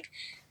be like,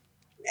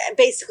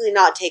 basically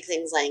not take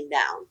things laying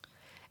down.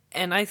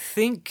 And I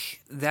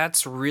think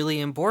that's really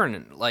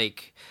important.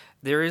 Like,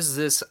 there's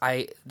this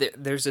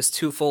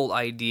twofold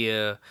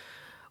idea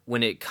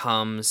when it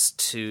comes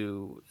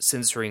to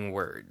censoring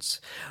words.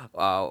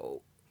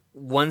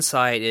 One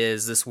side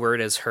is, this word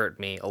has hurt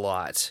me a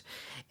lot,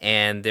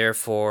 and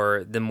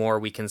therefore the more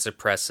we can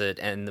suppress it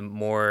and the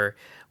more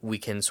we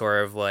can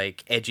sort of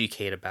like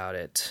educate about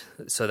it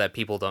so that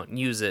people don't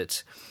use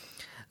it,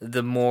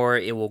 the more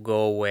it will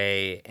go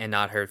away and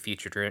not hurt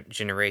future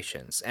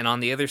generations. And on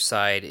the other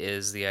side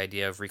is the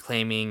idea of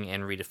reclaiming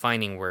and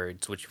redefining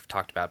words, which we've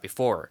talked about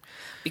before.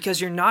 Because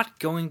you're not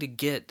going to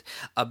get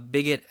a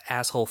bigot,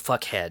 asshole,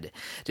 fuckhead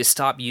to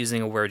stop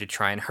using a word to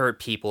try and hurt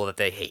people that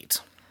they hate.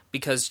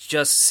 Because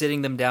just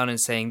sitting them down and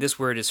saying this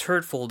word is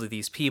hurtful to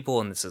these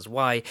people and this is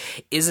why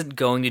isn't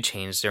going to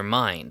change their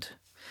mind.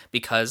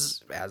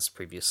 Because, as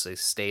previously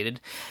stated,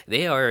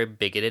 they are a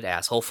bigoted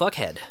asshole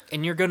fuckhead.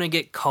 And you're going to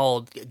get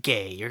called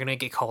gay, you're going to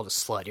get called a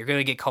slut, you're going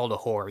to get called a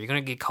whore, you're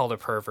going to get called a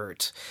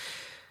pervert.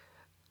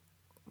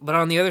 But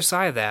on the other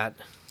side of that,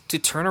 to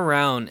turn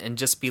around and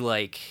just be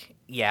like,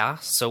 yeah,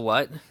 so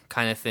what,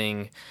 kind of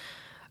thing,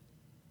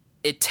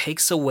 it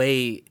takes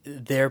away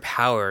their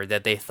power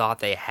that they thought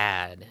they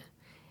had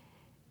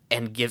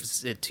and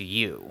gives it to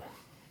you.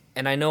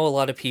 And I know a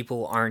lot of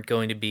people aren't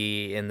going to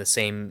be in the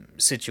same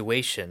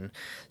situation.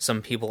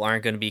 Some people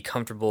aren't going to be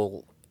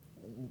comfortable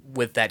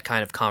with that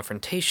kind of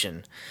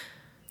confrontation.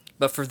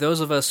 But for those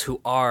of us who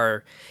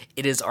are,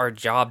 it is our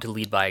job to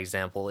lead by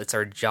example. It's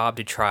our job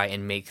to try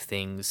and make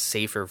things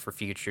safer for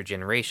future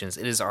generations.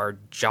 It is our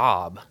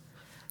job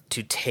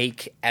to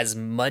take as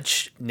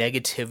much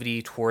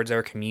negativity towards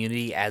our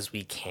community as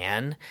we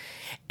can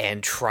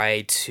and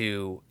try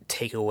to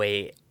take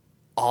away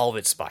all of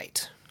its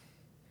spite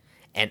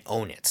and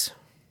own it.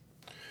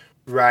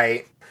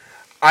 Right.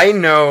 I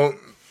know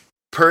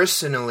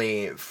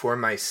personally for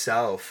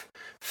myself,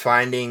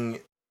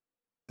 finding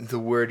the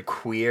word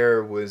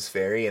queer was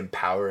very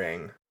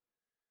empowering.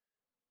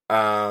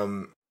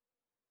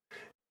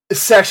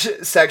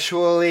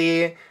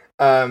 Sexually,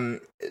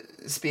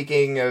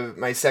 speaking of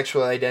my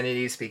sexual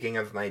identity, speaking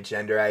of my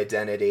gender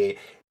identity,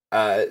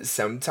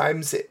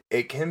 sometimes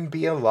it can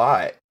be a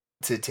lot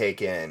to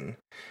take in.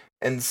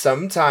 And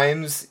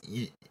sometimes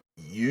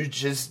you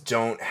just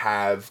don't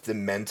have the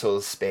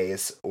mental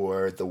space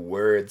or the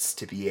words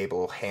to be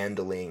able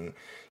handling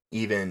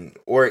even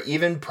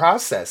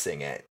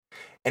processing it.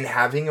 And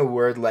having a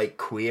word like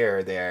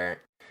queer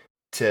there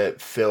to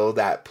fill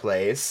that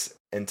place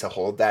and to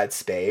hold that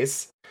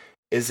space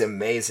is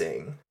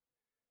amazing.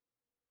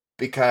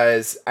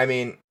 Because, I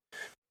mean,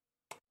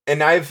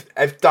 and I've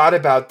thought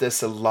about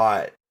this a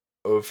lot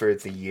over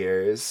the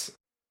years.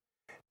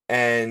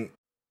 And,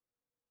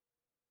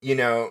 you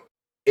know,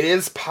 it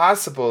is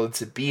possible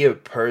to be a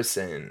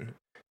person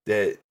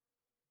that,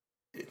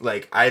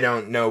 like, I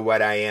don't know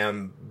what I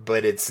am,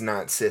 but it's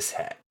not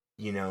cishet.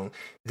 You know,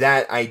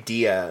 that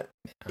idea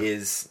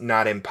is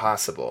not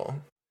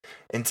impossible.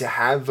 And to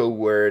have a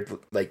word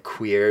like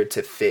queer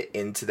to fit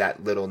into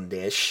that little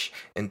niche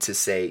and to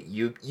say,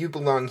 you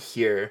belong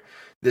here.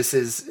 This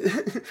is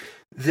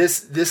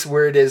this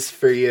word is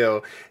for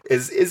you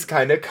is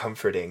kind of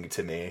comforting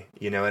to me.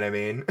 You know what I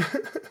mean?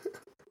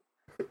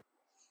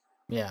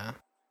 Yeah.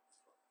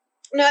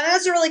 No,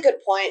 that's a really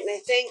good point. And I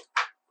think,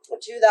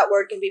 too, that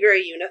word can be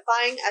very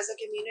unifying as a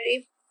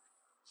community.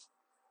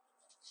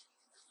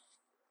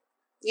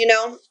 You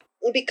know,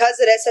 because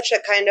it is such a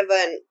kind of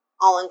an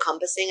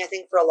all-encompassing, I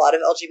think, for a lot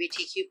of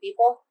LGBTQ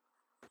people.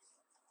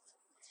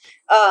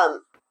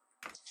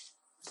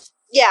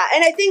 Yeah,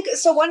 and I think,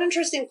 so one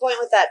interesting point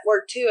with that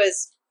word, too,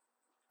 is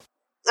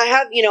I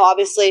have, you know,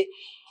 obviously,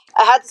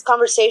 I had this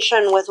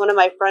conversation with one of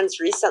my friends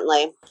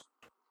recently,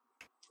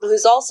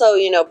 who's also,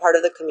 you know, part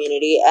of the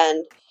community,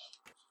 and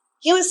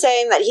he was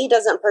saying that he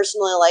doesn't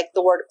personally like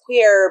the word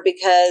queer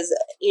because,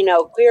 you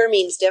know, queer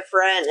means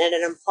different and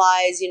it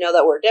implies, you know,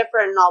 that we're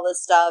different and all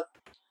this stuff.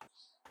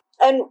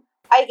 And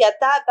I get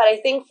that, but I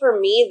think for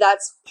me,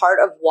 that's part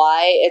of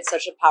why it's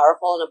such a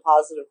powerful and a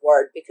positive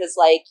word because,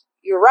 like,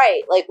 you're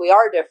right. Like, we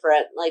are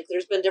different. Like,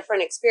 there's been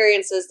different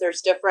experiences.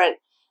 There's different,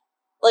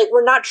 like,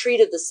 we're not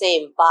treated the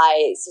same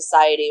by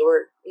society.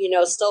 We're, you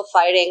know, still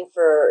fighting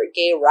for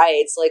gay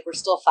rights. Like, we're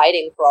still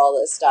fighting for all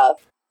this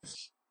stuff.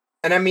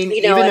 And I mean,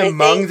 you know, even and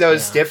among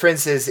those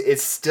differences,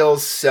 it's still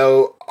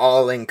so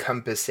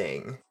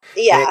all-encompassing.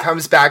 Yeah. And it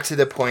comes back to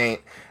the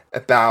point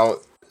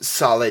about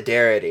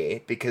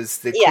solidarity, because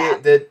the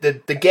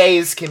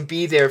gays can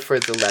be there for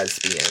the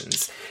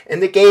lesbians.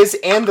 And the gays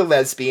and the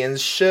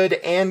lesbians should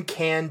and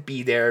can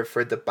be there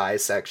for the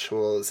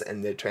bisexuals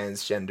and the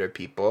transgender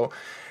people.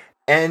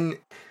 And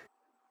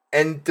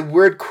the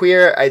word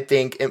queer, I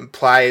think,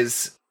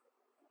 implies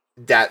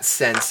that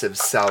sense of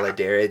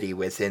solidarity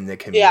within the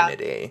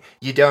community.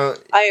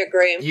 I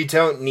agree. You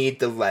don't need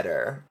the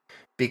letter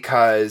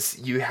because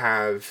you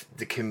have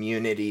the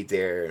community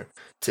there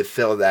to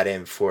fill that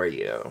in for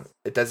you.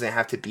 It doesn't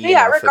have to be an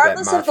alphabet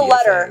regardless of the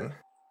letter.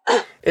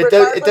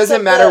 It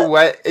doesn't matter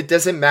what. It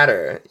doesn't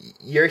matter.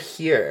 You're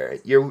here.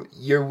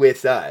 You're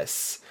with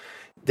us.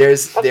 You're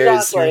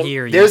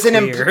here.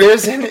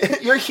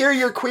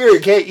 You're queer.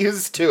 Get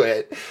used to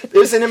it.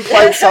 There's an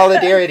implied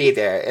solidarity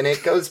there, and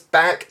it goes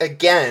back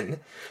again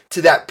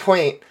to that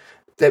point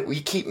that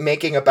we keep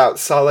making about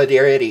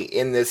solidarity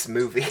in this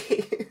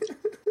movie.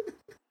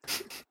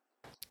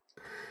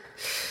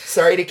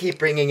 Sorry to keep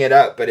bringing it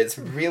up, but it's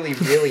really,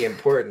 really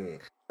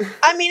important.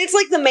 I mean, it's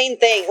like the main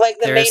thing, like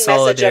the there's main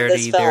message of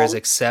this film. There's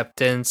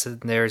acceptance,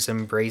 and there's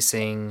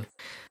embracing.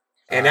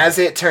 And as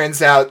it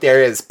turns out,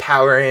 there is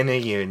power in a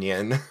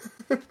union.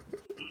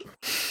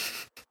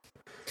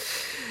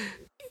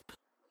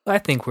 I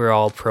think we're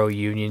all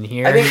pro-union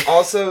here. I think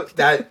also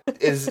that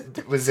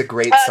was a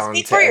great song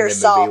speak to for end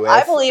yourself. the movie with.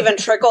 I believe in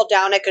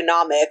trickle-down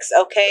economics,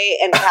 okay,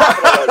 and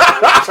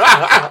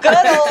capitalism.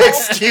 Good old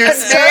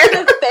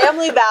conservative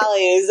family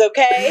values,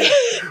 okay?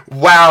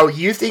 Wow,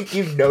 you think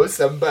you know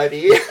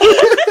somebody?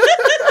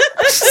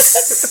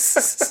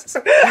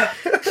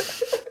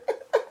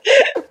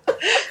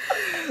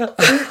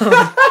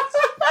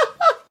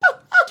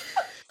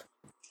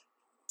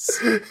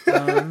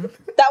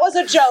 That was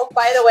a joke,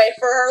 by the way,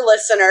 for our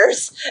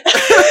listeners.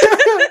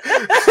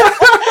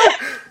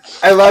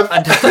 I love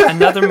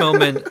another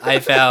moment I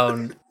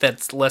found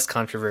that's less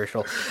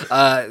controversial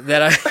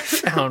that I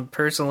found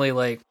personally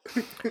like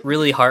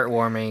really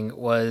heartwarming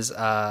was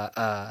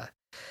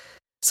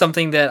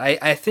something that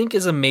I think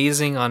is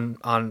amazing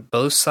on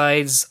both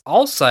sides,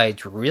 all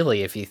sides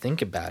really, if you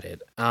think about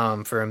it.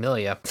 For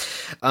Emilia,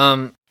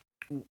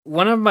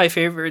 one of my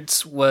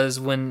favorites was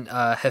when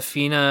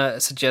Hefina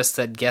suggests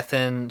that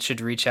Gethin should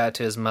reach out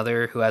to his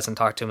mother, who hasn't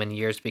talked to him in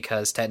years,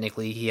 because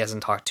technically he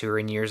hasn't talked to her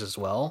in years as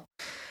well.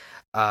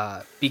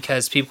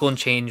 Because people can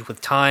change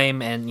with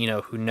time, and, you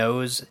know, who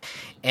knows?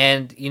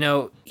 And, you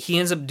know, he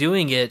ends up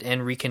doing it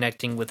and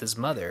reconnecting with his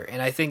mother.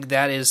 And I think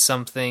that is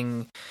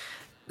something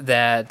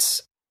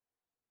that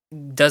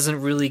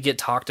doesn't really get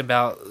talked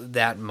about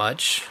that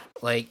much.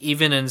 Like,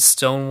 even in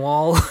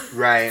Stonewall.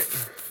 Right.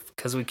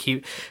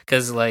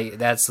 because like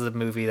that's the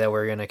movie that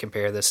we're gonna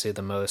compare this to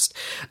the most.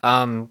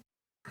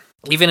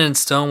 Even in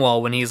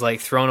Stonewall, when he's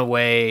like thrown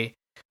away,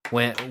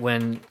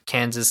 when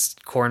Kansas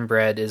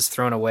cornbread is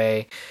thrown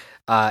away,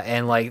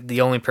 and like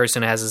the only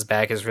person who has his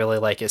back is really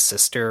like his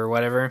sister or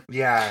whatever.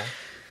 Yeah.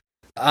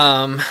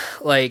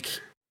 Like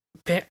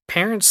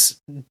parents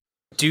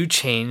do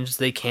change.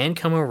 They can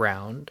come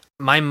around.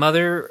 My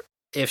mother,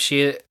 if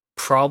she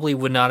probably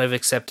would not have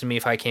accepted me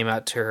if I came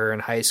out to her in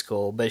high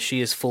school, but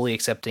she is fully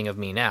accepting of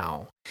me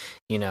now.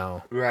 You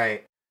know,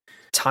 Right.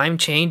 time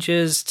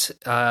changes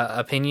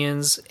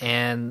opinions,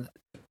 and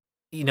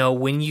you know,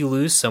 when you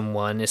lose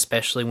someone,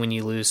 especially when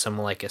you lose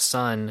someone like a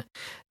son,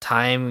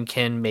 time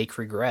can make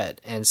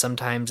regret, and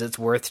sometimes it's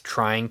worth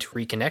trying to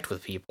reconnect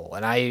with people.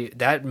 And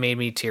that made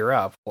me tear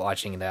up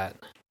watching that.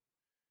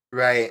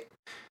 Right.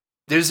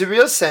 There's a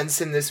real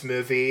sense in this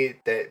movie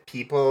that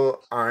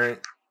people aren't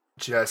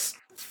just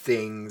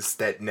things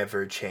that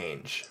never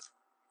change.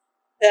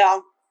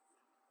 Yeah.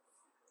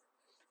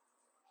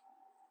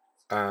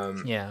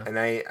 Yeah. And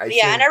I Yeah,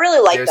 think and I really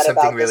like there's that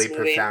something about really this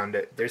movie.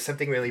 profound. There's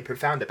something really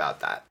profound about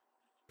that.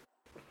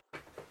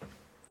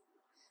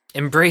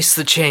 Embrace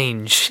the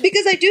change.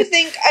 Because I do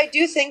think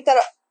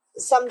that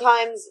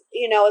sometimes,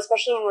 you know,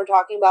 especially when we're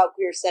talking about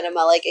queer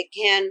cinema, like it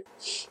can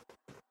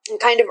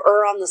kind of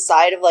err on the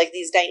side of like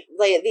these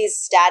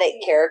static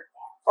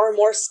or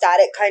more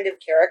static kind of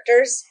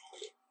characters,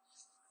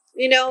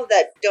 you know,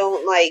 that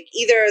don't like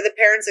either the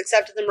parents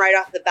accepted them right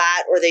off the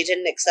bat or they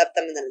didn't accept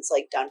them and then it's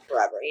like done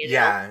forever, you know?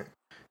 Yeah.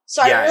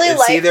 So I really it's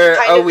like either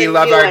kind of we the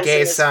love our nuance in gay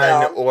this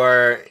son film.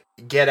 or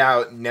get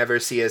out, never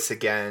see us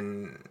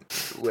again.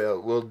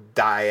 We'll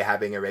die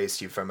having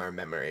erased you from our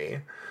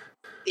memory.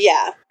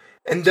 Yeah.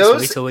 And Just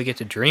those wait till we get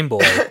to Dream Boy.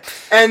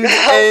 and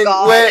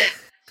God.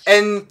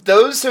 and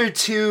those are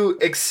two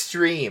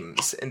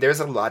extremes, and there's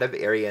a lot of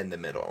area in the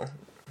middle.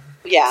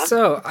 Yeah.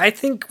 So I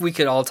think we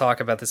could all talk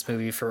about this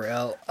movie for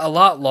a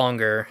lot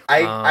longer.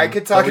 I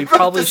could talk but we about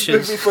probably this should.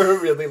 movie for a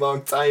really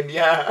long time.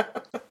 Yeah.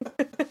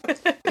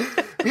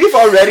 We've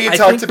already I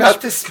talked think we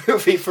about this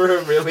movie for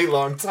a really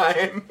long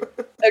time.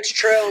 It's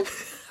true.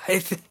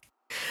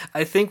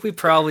 I think we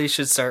probably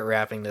should start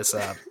wrapping this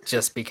up,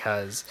 just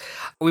because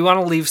we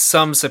want to leave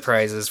some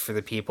surprises for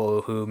the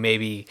people who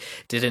maybe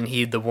didn't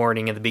heed the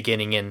warning in the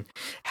beginning and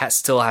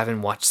still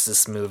haven't watched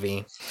this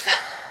movie.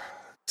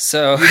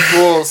 So, You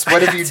fools,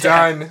 what have you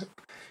done?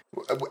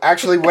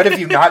 Actually, what have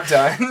you not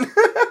done?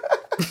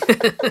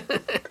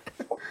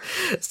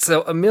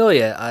 So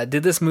Amelia,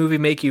 did this movie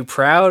make you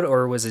proud,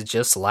 or was it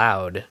just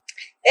loud?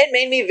 It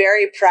made me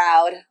very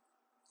proud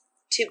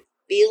to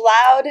be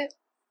loud.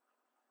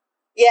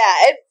 Yeah,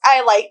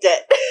 I liked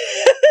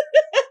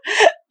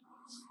it.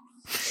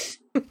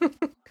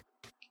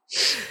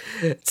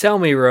 Tell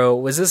me, Ro,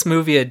 was this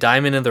movie a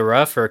diamond in the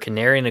rough or a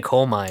canary in a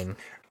coal mine?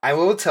 I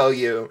will tell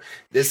you,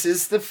 this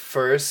is the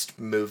first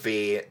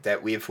movie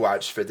that we've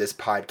watched for this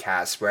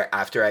podcast where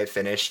after I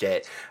finished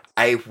it,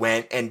 I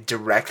went and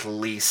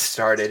directly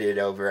started it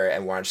over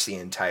and watched the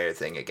entire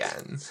thing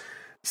again.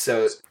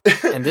 So,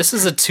 And this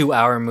is a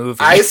 2-hour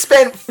movie. I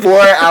spent 4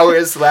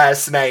 hours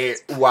last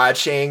night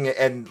watching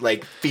and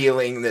like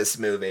feeling this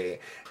movie.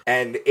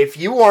 And if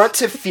you want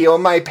to feel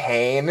my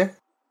pain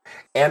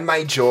and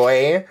my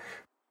joy,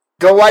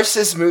 go watch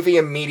this movie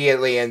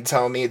immediately and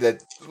tell me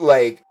that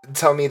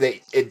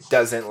it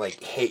doesn't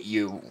like hit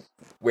you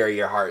where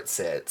your heart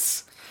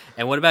sits.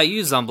 And what about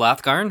you,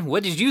 Zomblathgarn?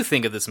 What did you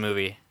think of this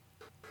movie?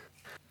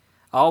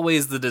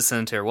 Always the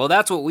dissenter. Well,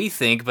 that's what we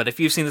think, but if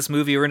you've seen this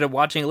movie or end up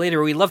watching it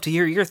later, we'd love to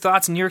hear your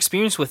thoughts and your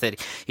experience with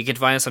it. You can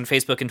find us on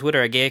Facebook and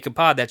Twitter at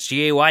GayEcapod, that's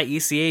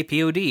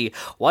GAYECAPOD.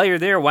 While you're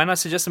there, why not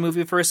suggest a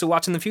movie for us to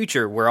watch in the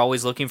future? We're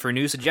always looking for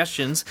new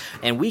suggestions,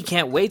 and we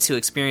can't wait to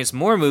experience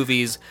more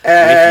movies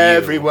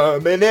Every with you.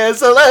 woman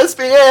is a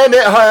lesbian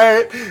at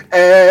heart.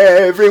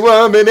 Every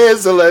woman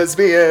is a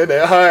lesbian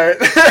at heart.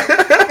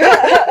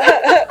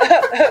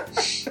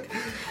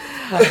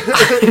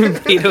 I'm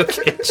Vito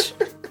Kitch,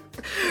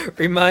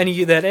 reminding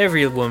you that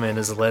every woman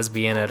is a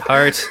lesbian at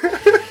heart,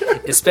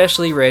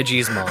 especially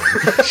Reggie's mom.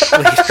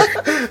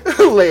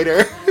 Later.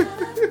 Later.